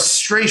and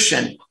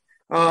frustration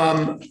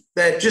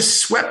that just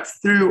swept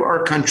through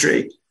our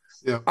country,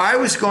 I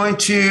was going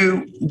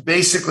to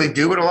basically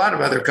do what a lot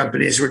of other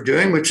companies were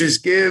doing, which is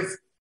give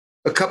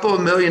a couple of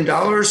 $1 million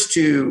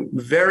to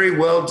very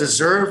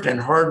well-deserved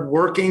and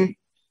hardworking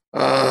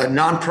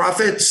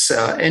nonprofits,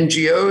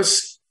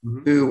 NGOs,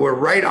 who were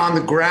right on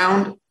the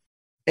ground.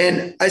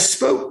 And I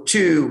spoke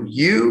to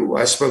you,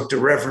 I spoke to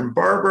Reverend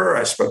Barber,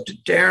 I spoke to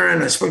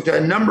Darren, I spoke to a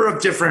number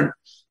of different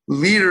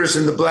leaders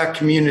in the Black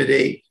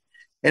community.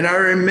 And I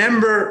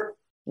remember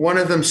one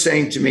of them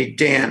saying to me,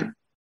 Dan,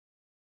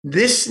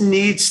 this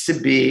needs to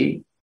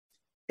be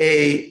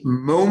a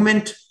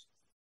moment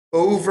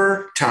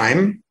over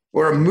time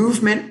or a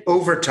movement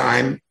over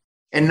time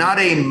and not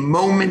a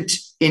moment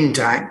in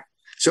time.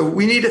 So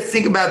we need to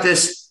think about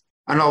this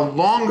on a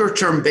longer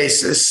term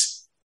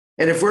basis.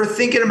 And if we're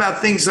thinking about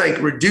things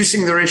like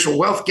reducing the racial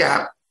wealth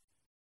gap,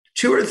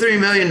 $2 or $3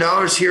 million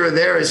here or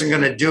there isn't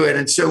going to do it.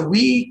 And so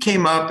we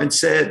came up and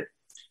said,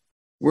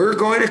 we're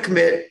going to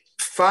commit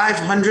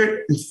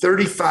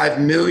 $535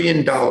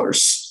 million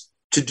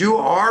to do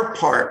our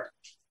part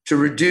to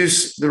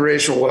reduce the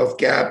racial wealth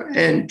gap.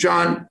 And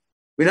John,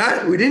 we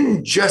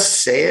didn't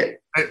just say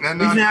it. We've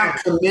now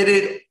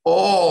committed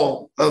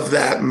all of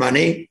that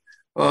money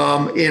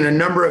in a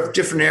number of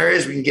different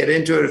areas. We can get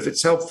into it if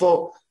it's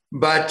helpful,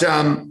 but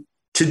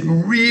to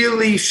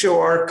really show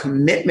our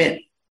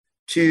commitment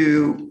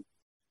to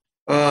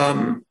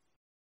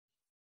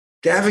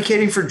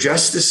advocating for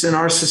justice in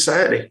our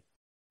society.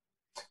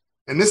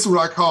 And this is what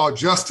I call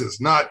justice,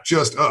 not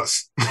just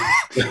us.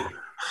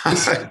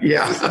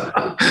 Yeah.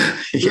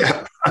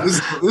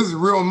 This is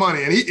real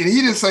money. And he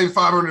didn't say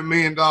 $500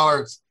 million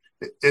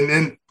and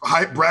then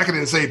bracket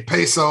and say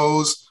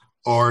pesos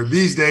or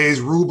these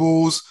days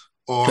rubles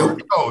or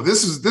no,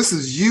 this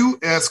is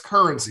U.S.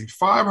 currency,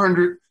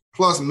 $500+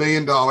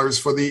 million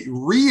for the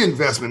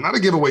reinvestment, not a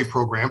giveaway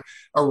program,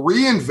 a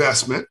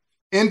reinvestment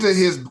into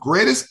his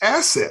greatest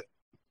asset,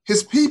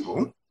 his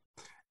people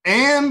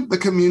and the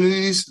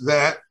communities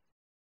that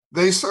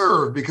they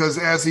serve, because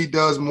as he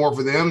does more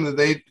for them,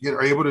 they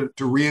are able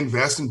to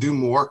reinvest and do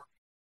more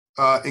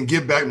and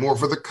give back more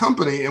for the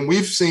company. And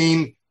we've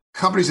seen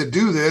companies that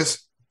do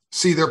this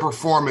see their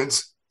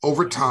performance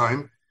over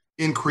time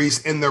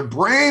increase and their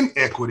brand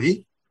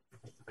equity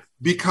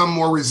become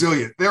more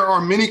resilient. There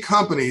are many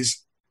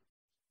companies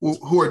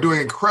who are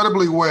doing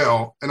incredibly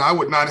well, and I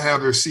would not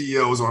have their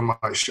CEOs on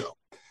my show.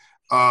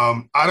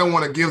 I don't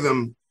want to give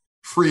them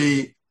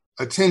free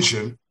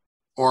attention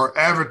or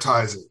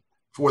advertising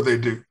for what they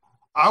do.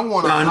 I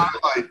want to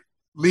highlight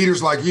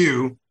leaders like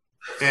you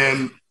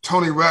and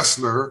Tony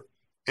Ressler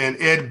and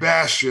Ed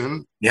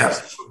Bastian,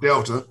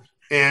 Delta,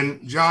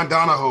 and John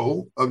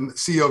Donahoe,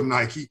 CEO of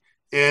Nike.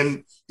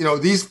 And,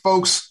 these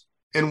folks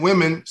and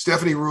women,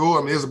 Stephanie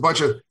Rule, there's a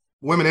bunch of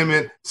women and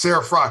men,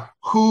 Sarah Fry,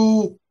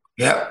 who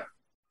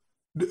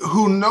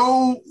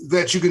know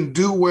that you can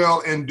do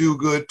well and do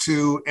good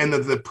too, and that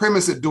the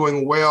premise of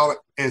doing well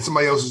and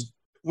somebody else is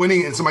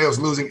winning and somebody else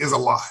losing is a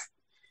lie.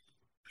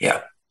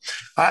 Yeah.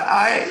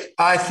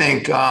 I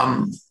think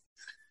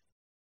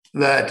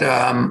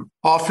that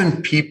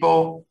often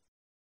people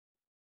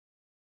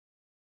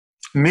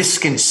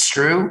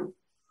misconstrue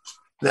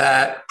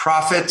that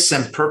profits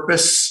and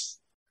purpose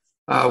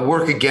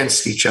work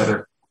against each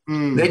other.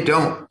 They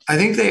don't. I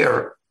think they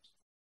are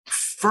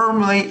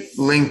firmly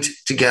linked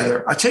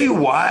together. I'll tell you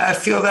why I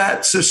feel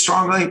that so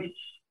strongly.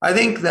 I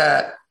think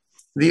that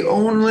the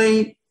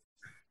only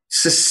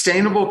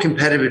sustainable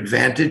competitive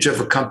advantage of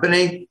a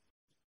company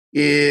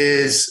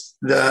is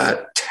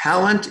the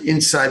talent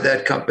inside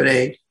that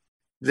company,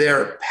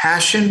 their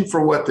passion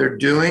for what they're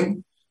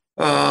doing,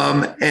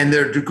 and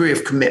their degree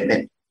of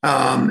commitment.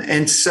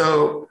 And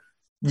so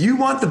you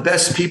want the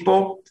best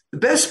people. The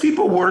best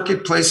people work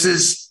at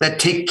places that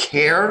take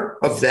care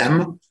of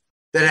them,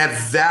 that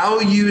have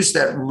values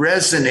that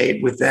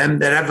resonate with them,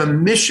 that have a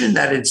mission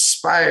that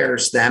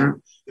inspires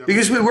them,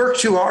 because we work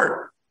too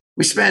hard.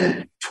 We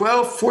spend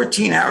 12,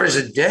 14 hours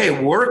a day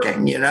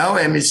working, and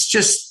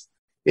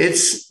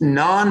it's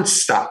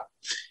nonstop.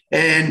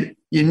 And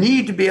you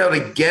need to be able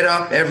to get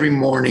up every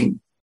morning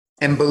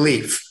and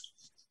believe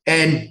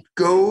and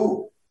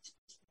go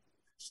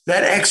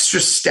that extra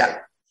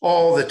step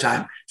all the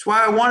time. That's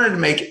why I wanted to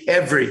make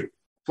every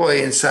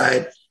employee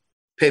inside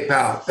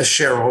PayPal a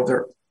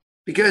shareholder,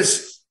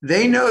 because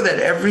they know that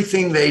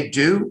everything they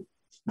do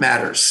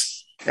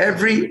matters.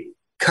 Every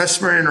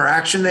customer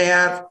interaction they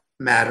have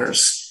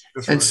matters.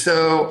 That's right. And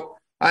so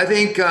I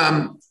think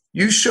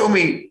you show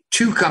me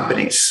two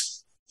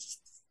companies,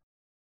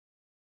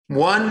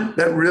 one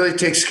that really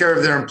takes care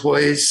of their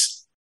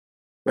employees,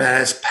 that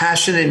has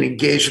passionate and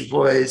engaged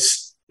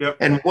employees,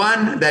 and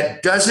one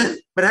that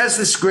doesn't, but has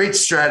this great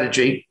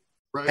strategy.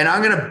 Right. And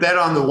I'm going to bet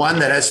on the one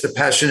that has the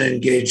passionate and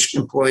engaged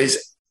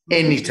employees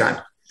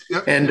anytime.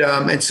 Yep.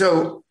 And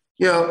so,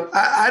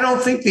 I don't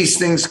think these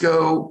things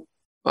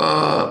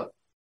are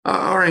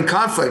in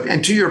conflict.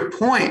 And to your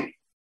point,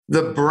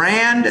 the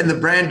brand and the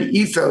brand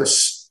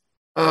ethos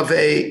of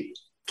a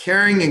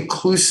caring,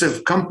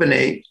 inclusive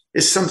company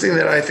is something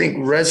that I think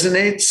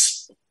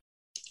resonates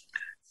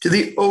to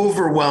the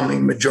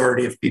overwhelming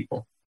majority of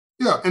people.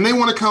 Yeah. And they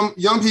want to come,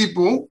 young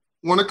people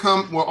want to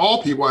come, well,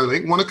 all people, I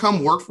think, want to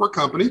come work for a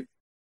company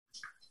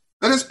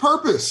that has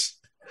purpose.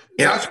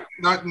 Yeah.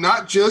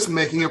 Not just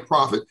making a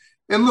profit.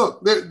 And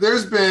look,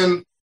 there's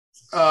been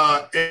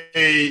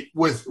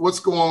with what's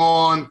going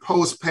on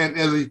post-pandemic,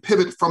 as we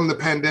pivot from the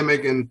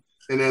pandemic and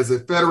as the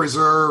Federal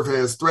Reserve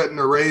has threatened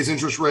to raise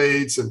interest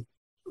rates and,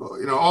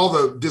 all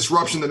the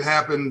disruption that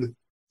happened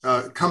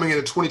coming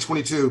into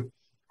 2022,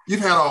 you've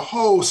had a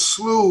whole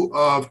slew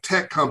of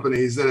tech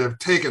companies that have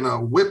taken a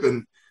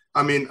whipping.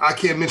 I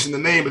can't mention the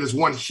name, but there's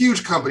one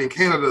huge company in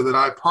Canada that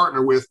I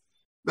partner with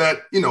that,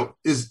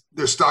 is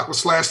their stock was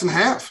slashed in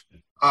half.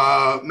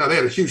 Now they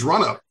had a huge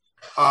run up.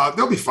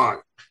 They'll be fine.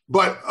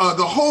 But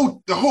the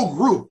whole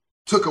group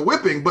took a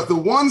whipping. But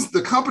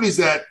the companies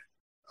that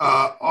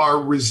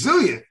are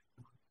resilient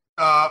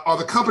are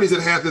the companies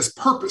that have this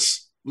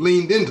purpose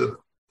leaned into them.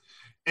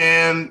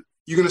 And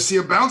you're going to see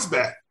a bounce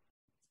back.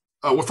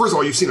 Well, first of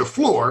all, you've seen a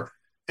floor,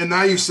 and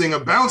now you're seeing a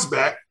bounce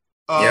back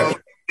and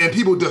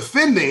people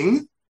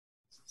defending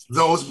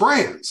those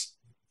brands.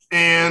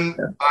 And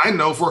I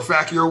know for a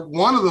fact you're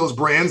one of those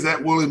brands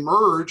that will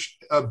emerge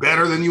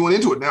better than you went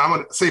into it. Now, I'm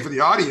going to say for the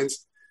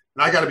audience,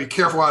 and I got to be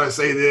careful how I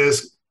say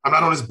this. I'm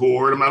not on his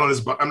board.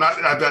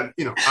 I've got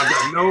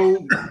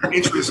no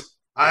interest.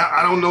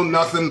 I don't know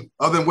nothing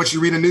other than what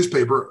you read in the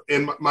newspaper,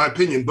 in my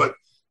opinion. But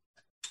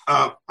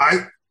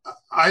I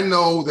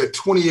know that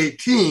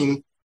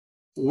 2018,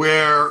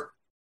 where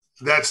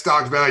that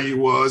stock value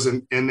was,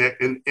 and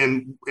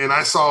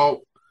I saw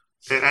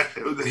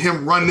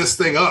him run this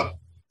thing up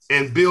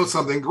and build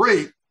something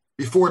great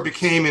before it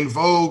became in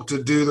vogue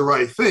to do the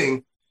right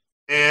thing.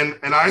 And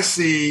I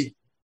see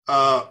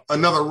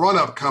another run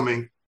up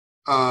coming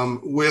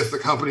with the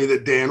company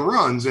that Dan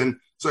runs. And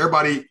so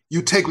everybody,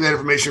 you take that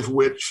information for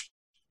which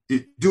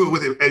you do it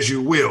with it as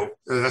you will.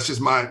 That's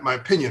just my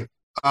opinion.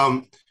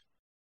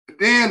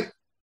 Dan,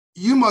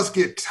 you must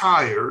get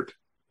tired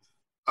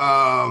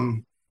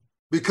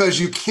because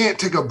you can't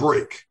take a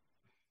break.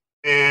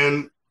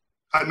 And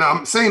now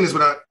I'm saying this,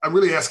 but I'm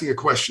really asking a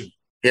question.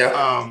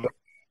 Yeah.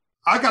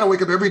 I got to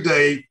wake up every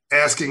day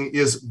asking,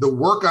 is the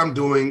work I'm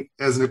doing,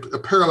 as a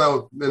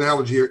parallel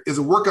analogy here, is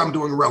the work I'm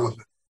doing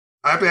relevant?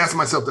 I have to ask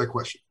myself that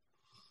question.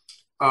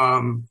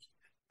 And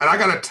I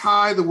got to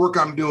tie the work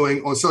I'm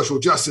doing on social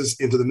justice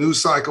into the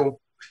news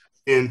cycle,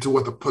 into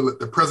what the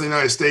President of the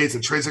United States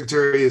and Trade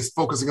Secretary is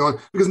focusing on,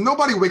 because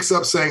nobody wakes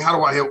up saying, how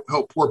do I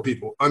help poor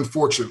people,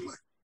 unfortunately.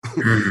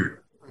 The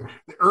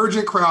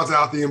urgent crowds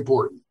out the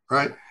important,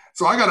 right?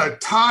 So I got to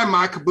tie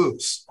my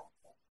caboose.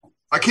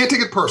 I can't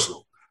take it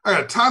personal. I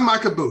got to tie my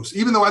caboose,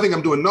 even though I think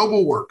I'm doing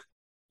noble work,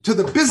 to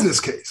the business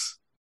case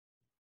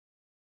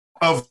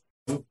of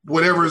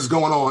whatever is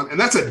going on. And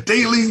that's a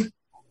daily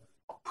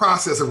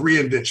process of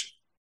reinvention.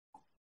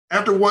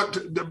 After what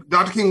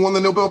Dr. King won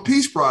the Nobel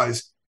Peace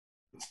Prize,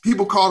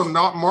 people called him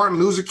not Martin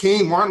Luther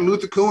King, Martin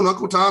Luther Coon,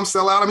 Uncle Tom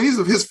sellout. I mean, these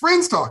are his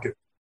friends talking.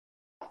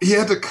 He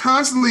had to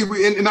constantly,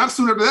 and not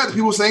soon after that,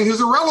 people were saying he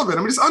was irrelevant.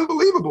 I mean, it's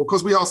unbelievable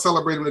because we all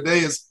celebrate him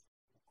today as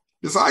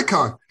this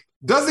icon.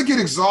 Does it get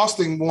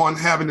exhausting, one,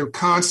 having to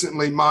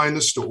constantly mind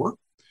the store?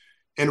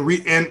 And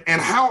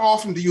how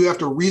often do you have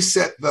to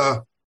reset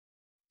the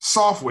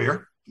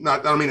software? I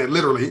don't mean it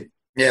literally.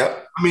 Yeah.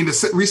 I mean,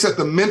 to reset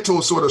the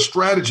mental sort of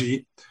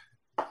strategy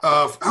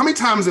of how many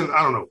times in,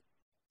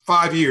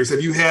 5 years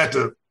have you had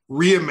to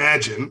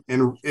reimagine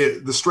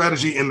the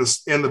strategy and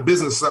the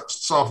business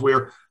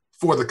software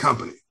for the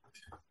company?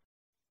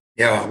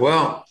 Yeah,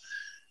 well,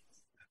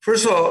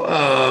 first of all,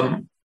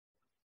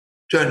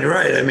 John, you're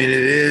right. I mean,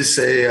 it is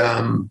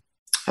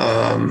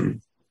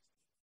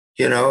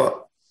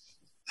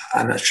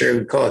I'm not sure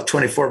we call it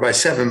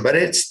 24/7, but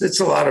it's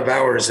a lot of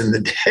hours in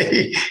the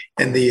day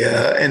and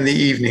the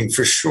evening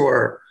for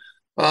sure.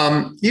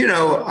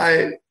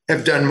 I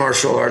have done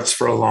martial arts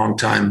for a long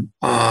time.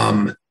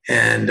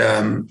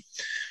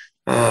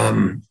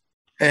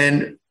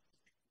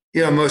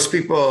 Most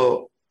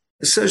people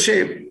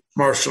associate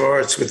martial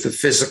arts with the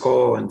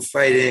physical and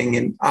fighting,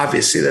 and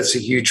obviously that's a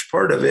huge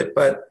part of it.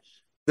 But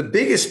the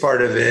biggest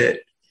part of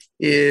it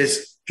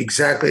is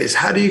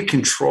how do you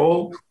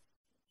control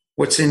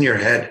what's in your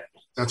head?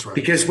 That's right.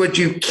 Because what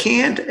you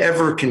can't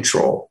ever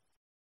control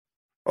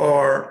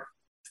are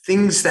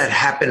things that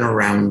happen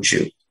around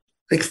you.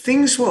 Like,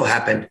 things will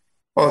happen.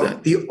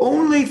 The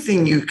only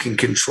thing you can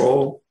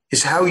control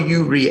is how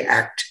you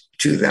react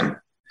to them.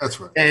 That's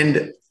right.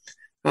 And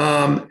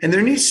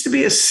there needs to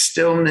be a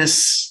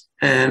stillness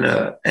and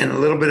a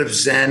little bit of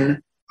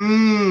Zen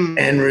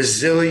and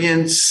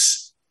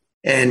resilience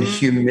and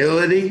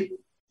humility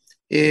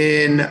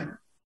in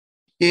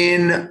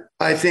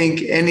I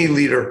think any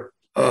leader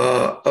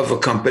of a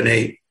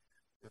company.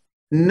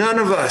 None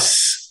of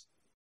us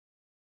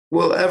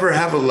will ever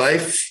have a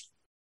life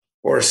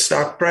or a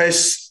stock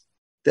price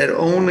that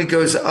only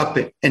goes up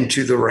and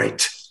to the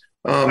right.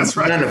 That's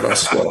right. None of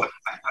us will.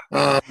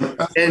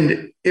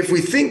 And if we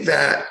think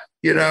that,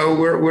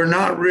 we're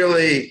not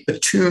really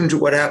attuned to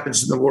what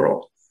happens in the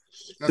world.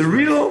 The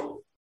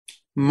real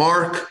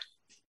mark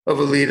of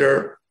a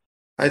leader,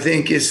 I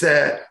think, is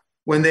that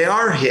when they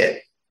are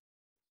hit,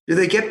 do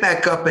they get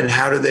back up, and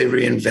how do they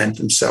reinvent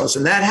themselves?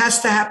 And that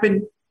has to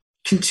happen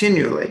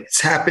continually.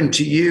 It's happened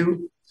to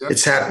you. Yep.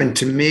 It's happened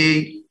to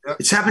me. Yep.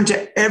 It's happened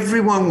to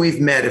everyone we've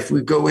met if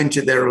we go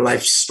into their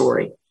life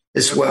story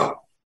as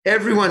well.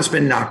 Everyone's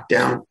been knocked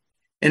down.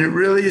 And it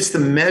really is the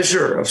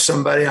measure of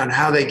somebody on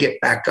how they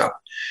get back up.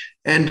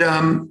 And,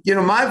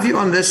 my view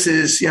on this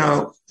is,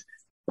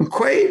 I'm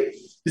quite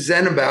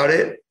zen about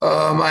it.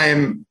 I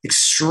am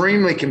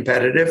extremely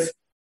competitive,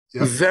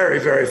 very,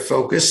 very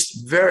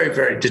focused, very,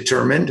 very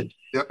determined,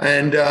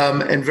 and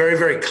very,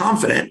 very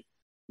confident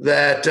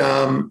that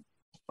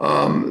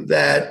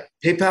that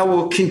PayPal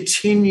will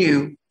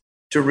continue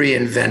to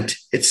reinvent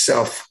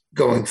itself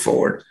going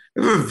forward.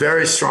 We have a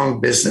very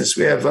strong business.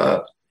 We have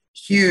a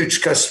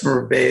huge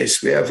customer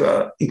base. We have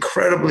an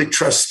incredibly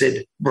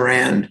trusted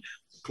brand.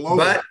 Global.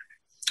 But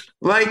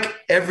like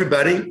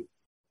everybody,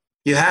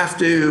 you have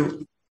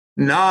to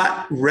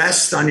not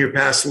rest on your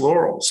past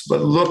laurels,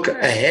 but look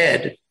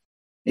ahead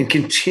and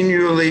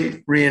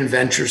continually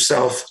reinvent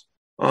yourself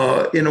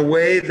in a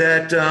way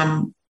that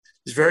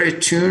is very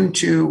attuned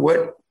to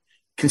what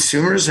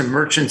consumers and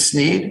merchants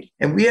need.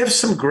 And we have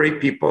some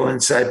great people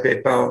inside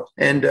PayPal,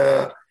 and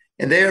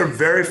they are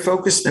very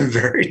focused and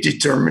very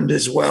determined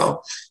as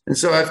well. And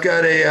so I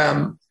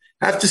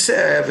have to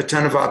say, I have a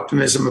ton of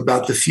optimism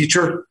about the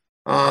future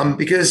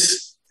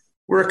because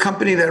we're a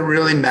company that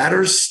really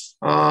matters.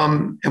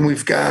 And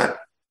we've got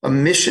a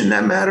mission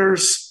that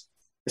matters,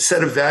 a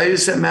set of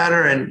values that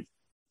matter, and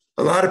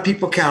a lot of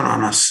people count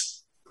on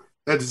us.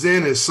 That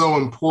Zen is so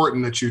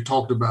important that you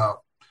talked about.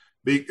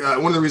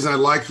 One of the reasons I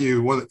like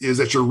you is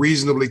that you're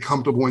reasonably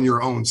comfortable in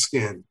your own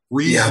skin.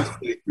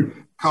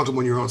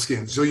 Comfortable in your own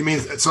skin.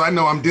 So I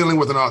know I'm dealing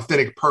with an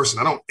authentic person.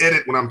 I don't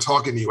edit when I'm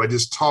talking to you. I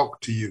just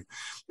talk to you.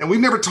 And we've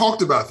never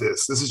talked about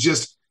this. This is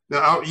just,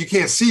 you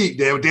can't see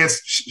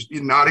Dan's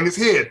nodding his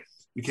head.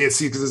 You can't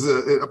see because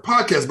it's a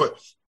podcast, but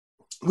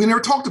we never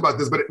talked about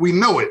this, but we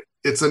know it.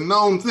 It's a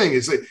known thing.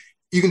 It's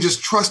you can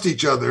just trust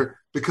each other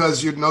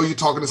because you know you're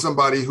talking to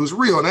somebody who's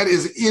real, and that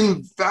is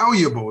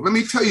invaluable. Let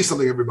me tell you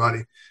something, everybody.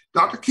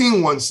 Dr.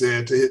 King once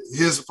said to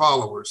his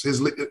followers,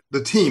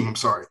 the team, I'm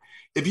sorry,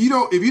 if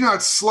you're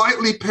not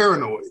slightly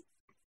paranoid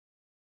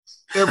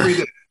every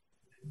day,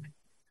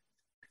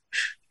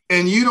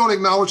 and you don't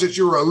acknowledge that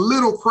you're a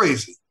little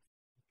crazy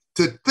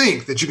to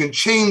think that you can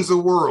change the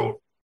world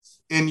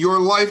in your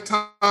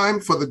lifetime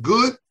for the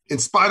good, in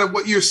spite of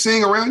what you're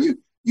seeing around you,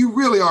 you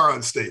really are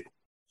unstable.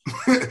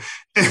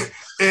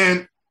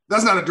 and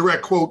that's not a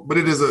direct quote, but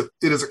it is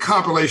a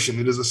compilation.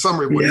 It is a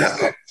summary of what he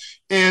said.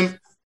 And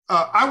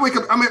I wake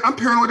up, I'm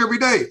paranoid every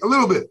day, a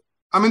little bit.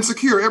 I'm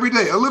insecure every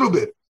day, a little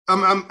bit.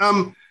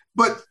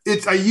 But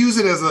I use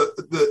it as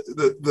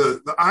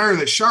the iron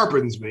that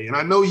sharpens me. And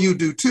I know you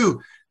do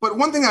too. But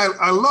one thing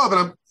I love,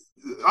 and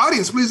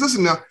audience, please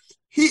listen now.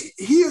 He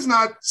is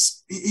not,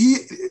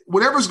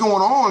 whatever's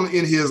going on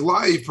in his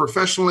life,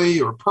 professionally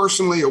or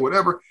personally or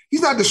whatever,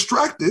 he's not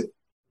distracted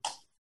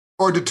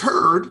or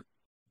deterred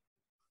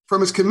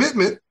from his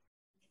commitment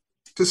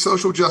to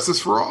social justice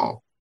for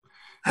all.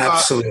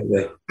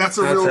 Absolutely. That's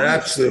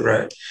absolutely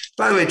right.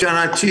 By the way,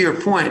 John, to your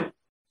point,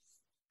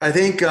 I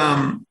think,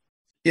 I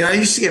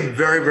used to get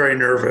very, very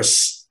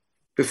nervous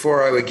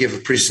before I would give a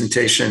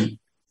presentation,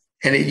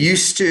 and it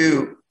used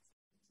to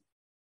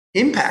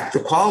impact the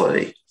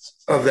quality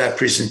of that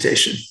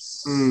presentation.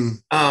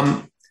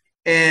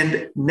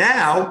 And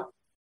now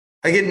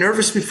I get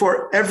nervous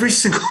before every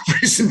single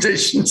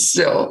presentation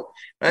still,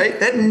 right?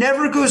 That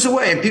never goes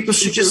away. And people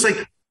should just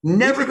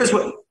never goes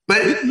away.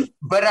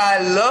 But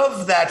I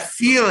love that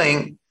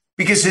feeling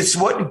because it's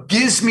what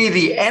gives me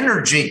the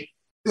energy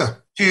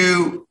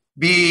to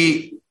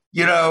be,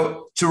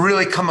 to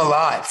really come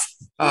alive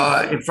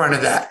in front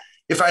of that.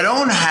 If I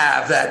don't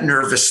have that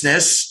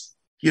nervousness,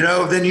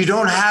 then you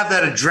don't have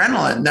that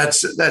adrenaline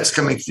that's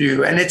coming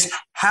through. And it's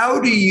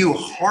how do you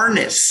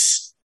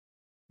harness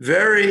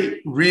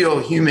very real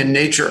human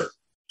nature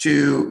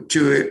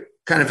to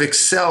kind of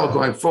excel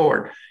going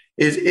forward?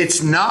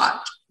 It's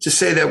not to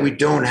say that we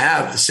don't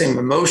have the same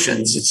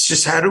emotions. It's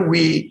just how do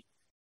we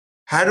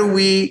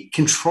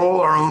control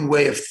our own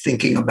way of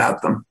thinking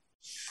about them?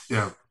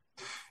 Yeah.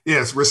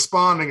 Yes,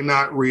 responding,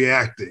 not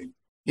reacting.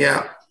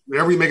 Yeah.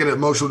 Whenever you make an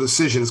emotional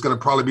decision, it's going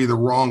to probably be the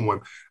wrong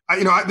one.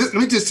 Let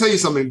me just tell you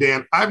something,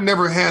 Dan. I've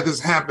never had this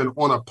happen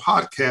on a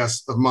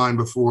podcast of mine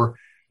before.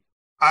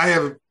 I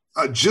have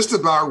just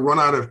about run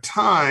out of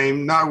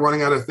time, not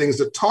running out of things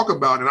to talk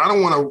about. And I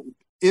don't want to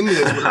end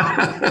this.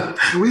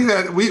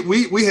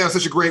 We have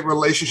such a great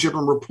relationship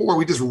and rapport.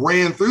 We just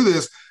ran through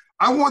this.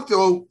 I want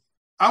you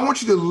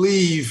to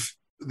leave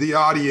the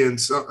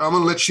audience. I'm going to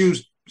let you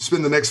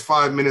spend the next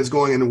 5 minutes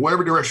going in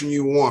whatever direction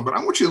you want, but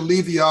I want you to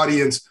leave the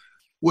audience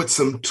with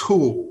some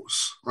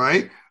tools,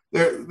 right?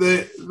 How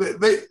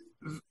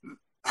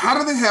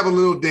do they have a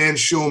little Dan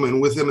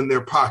Schulman with them in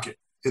their pocket,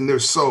 in their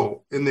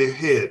soul, in their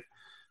head,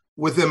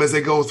 with them as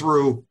they go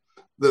through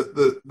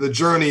the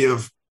journey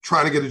of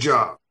trying to get a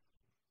job,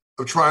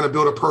 of trying to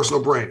build a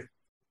personal brand,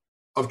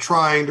 of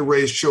trying to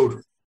raise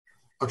children,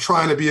 of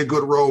trying to be a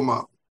good role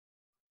model,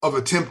 of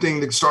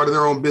attempting to start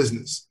their own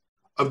business,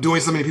 of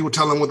doing something people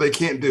tell them what they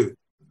can't do,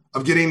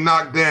 of getting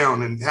knocked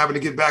down and having to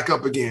get back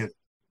up again,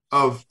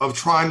 of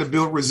trying to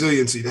build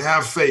resiliency, to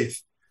have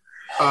faith.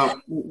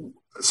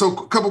 So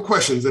a couple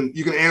questions, and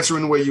you can answer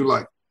in the way you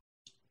like.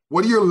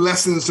 What are your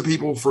lessons to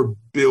people for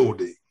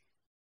building?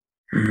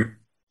 Mm-hmm.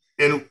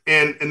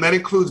 And that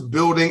includes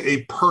building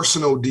a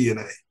personal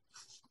DNA,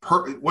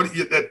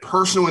 that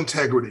personal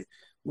integrity.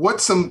 What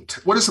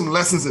are some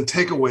lessons and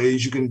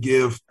takeaways you can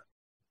give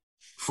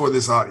for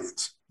this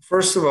audience?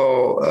 First of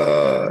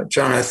all,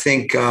 John, I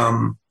think,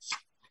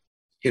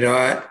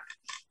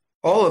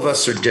 all of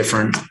us are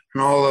different,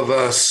 and all of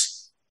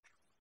us,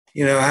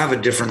 have a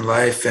different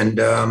life and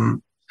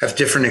have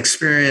different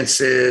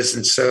experiences.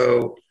 And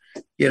so,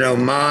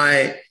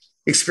 my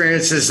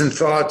experiences and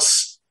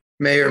thoughts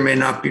may or may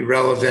not be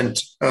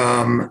relevant.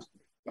 I'm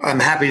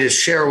happy to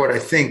share what I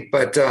think,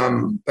 but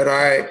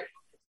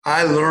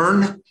I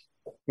learn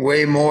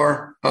way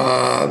more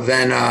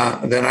than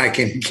I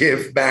can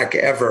give back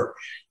ever.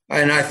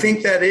 And I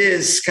think that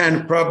is kind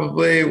of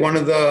probably one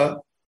of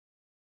the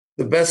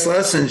best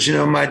lessons.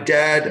 My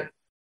dad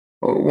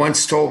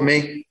once told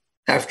me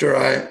after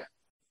I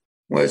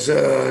was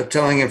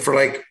telling him for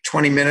like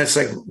 20 minutes,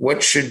 like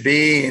what should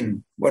be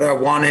and what I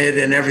wanted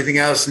and everything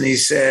else. And he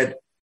said,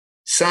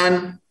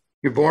 son,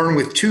 you're born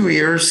with 2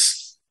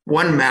 ears,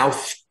 1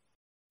 mouth,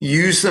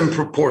 use them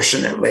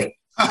proportionately.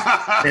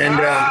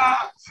 And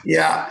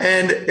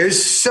and it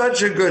was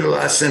such a good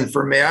lesson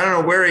for me. I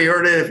don't know where he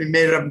heard it, if he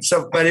made it up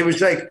himself, but it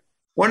was like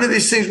one of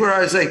these things where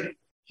I was like,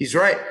 he's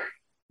right.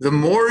 The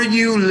more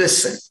you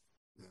listen,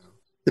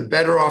 the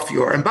better off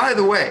you are. And by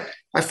the way,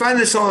 I find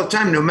this all the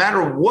time, no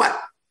matter what.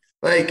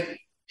 Like,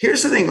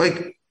 here's the thing,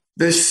 like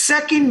the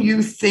second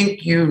you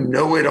think you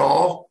know it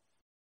all,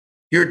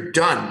 you're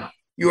done.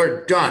 You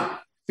are done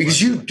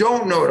because you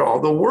don't know it all.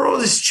 The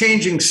world is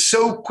changing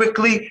so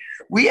quickly.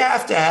 We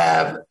have to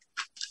have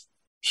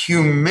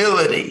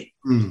humility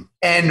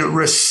and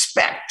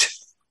respect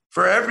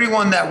for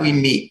everyone that we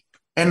meet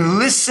and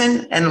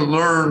listen and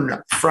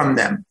learn from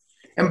them.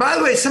 And by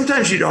the way,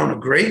 sometimes you don't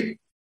agree.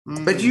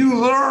 But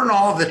you learn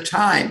all the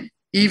time.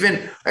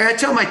 Even I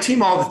tell my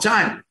team all the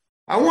time,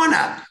 I want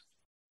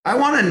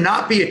to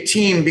not be a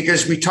team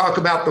because we talk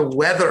about the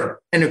weather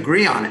and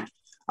agree on it.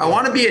 I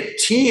want to be a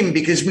team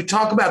because we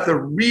talk about the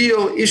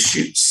real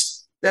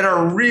issues that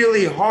are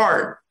really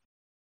hard,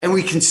 and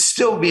we can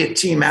still be a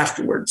team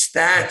afterwards.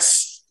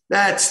 That's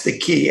the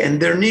key.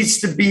 And there needs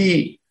to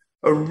be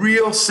a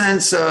real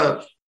sense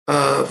of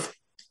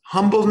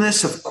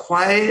humbleness, of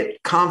quiet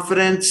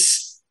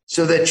confidence,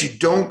 so that you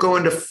don't go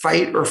into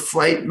fight or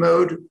flight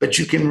mode, but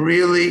you can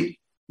really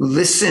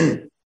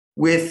listen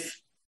with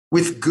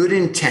good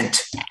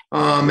intent.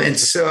 And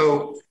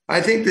so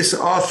I think this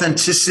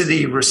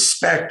authenticity,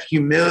 respect,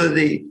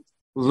 humility,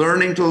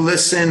 learning to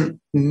listen,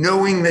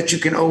 knowing that you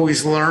can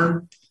always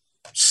learn,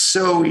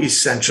 so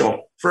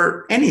essential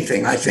for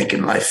anything, I think,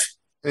 in life.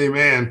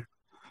 Amen.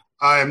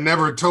 I have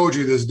never told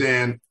you this,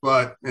 Dan,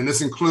 and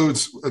this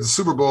includes at the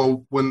Super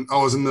Bowl when I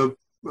was in the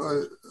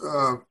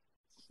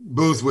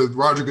booth with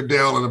Roger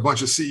Goodell and a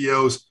bunch of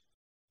CEOs.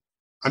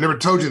 I never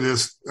told you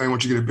this. I didn't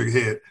want you to get a big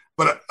head.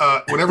 But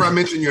whenever I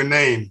mention your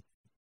name,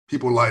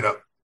 people light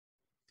up.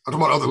 I'm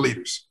talking about other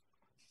leaders,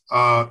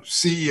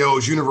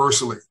 CEOs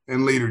universally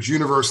and leaders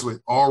universally,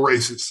 all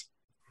races.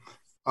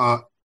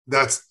 I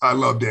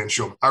love Dan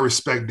Schulman. I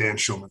respect Dan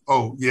Schulman.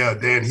 Oh yeah,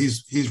 Dan,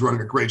 he's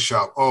running a great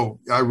shop. Oh,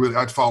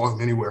 I'd follow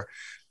him anywhere.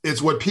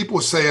 It's what people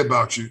say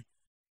about you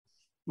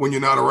when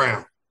you're not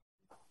around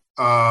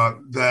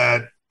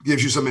that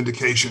gives you some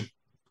indication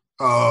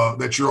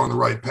that you're on the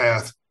right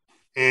path.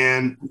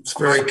 And it's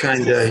very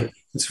kind.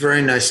 It's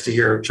very nice to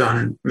hear,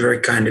 John. Very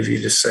kind of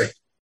you to say.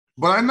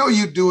 But I know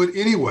you do it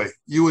anyway.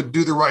 You would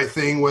do the right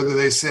thing, whether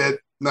they said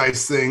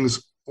nice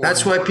things.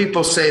 That's why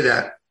people say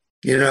that,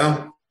 you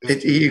know.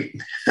 You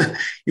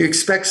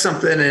expect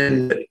something,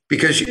 and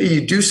because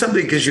you do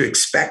something because you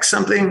expect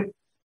something,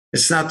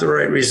 it's not the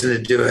right reason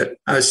to do it.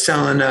 I was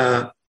telling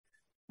a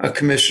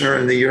commissioner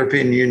in the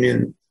European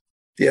Union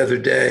the other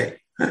day,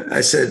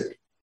 I said,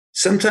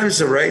 sometimes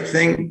the right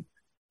thing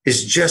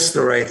is just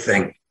the right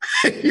thing.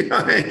 You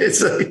know,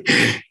 it's like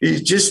you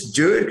just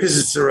do it because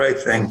it's the right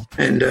thing.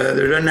 And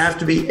there doesn't have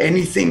to be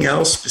anything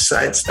else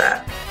besides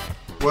that.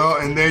 Well,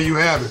 and there you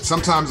have it.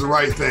 Sometimes the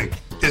right thing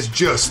is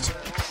just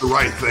the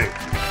right thing.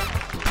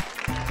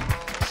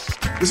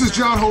 This is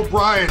John Hope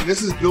Bryant.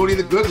 This is Building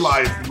the Good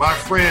Life. My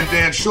friend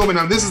Dan Schulman.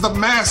 Now, this is the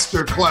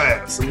master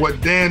class of what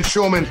Dan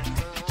Schulman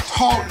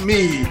taught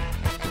me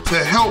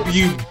to help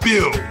you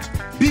build.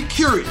 Be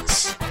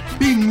curious.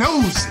 Be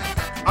nosy.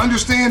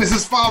 Understand, as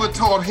his father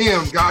taught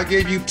him, God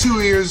gave you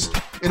 2 ears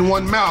and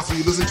 1 mouth, so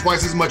you listen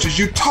twice as much as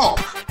you talk.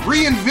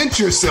 Reinvent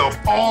yourself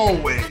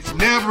always.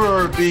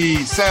 Never be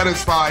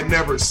satisfied,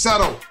 never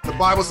settle. The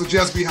Bible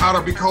suggests, be hot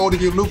or be cold.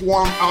 If you're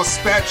lukewarm, I'll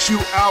spat you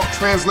out.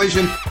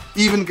 Translation,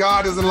 even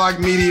God isn't like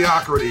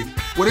mediocrity.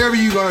 Whatever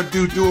you're going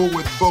to do it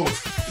with both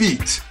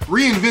feet.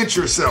 Reinvent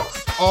yourself.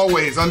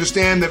 Always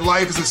understand that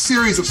life is a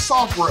series of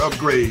software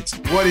upgrades.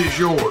 What is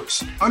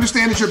yours?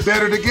 Understand that you're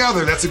better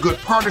together. That's a good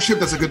partnership.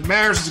 That's a good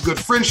marriage. That's a good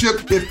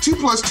friendship. If 2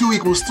 +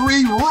 2 =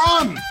 3,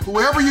 run.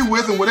 Whoever you're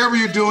with and whatever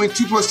you're doing,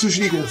 2 + 2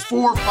 should equal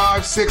 4,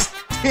 5, 6,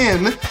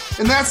 10.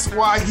 And that's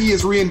why he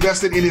is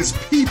reinvested in his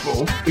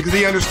people, because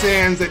he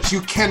understands that you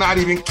cannot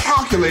even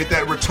calculate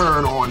that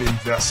return on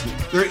investment.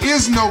 There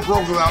is no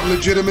growth without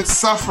legitimate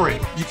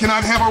suffering. You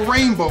cannot have a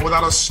rainbow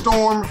without a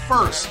storm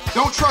first.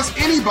 Don't trust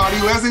anybody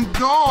who hasn't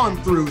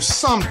gone through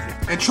something,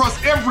 and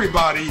trust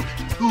everybody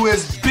who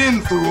has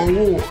been through a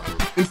war.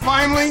 And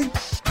finally,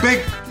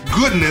 bake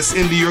goodness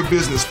into your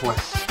business plan.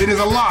 It is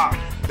a lie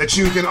that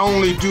you can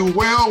only do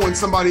well when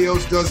somebody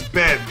else does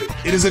badly.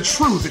 It is a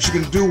truth that you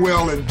can do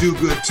well and do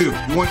good too.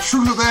 You want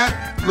truth of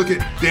that? Look at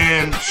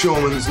Dan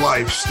Schulman's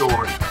life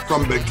story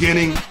from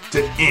beginning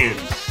to end.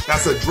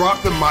 That's a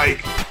drop the mic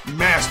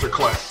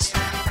masterclass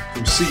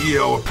from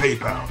CEO of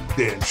PayPal,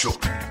 Dan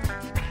Schulman.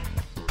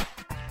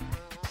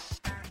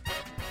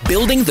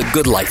 Building the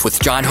Good Life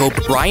with John Hope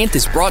Bryant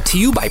is brought to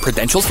you by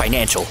Prudential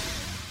Financial.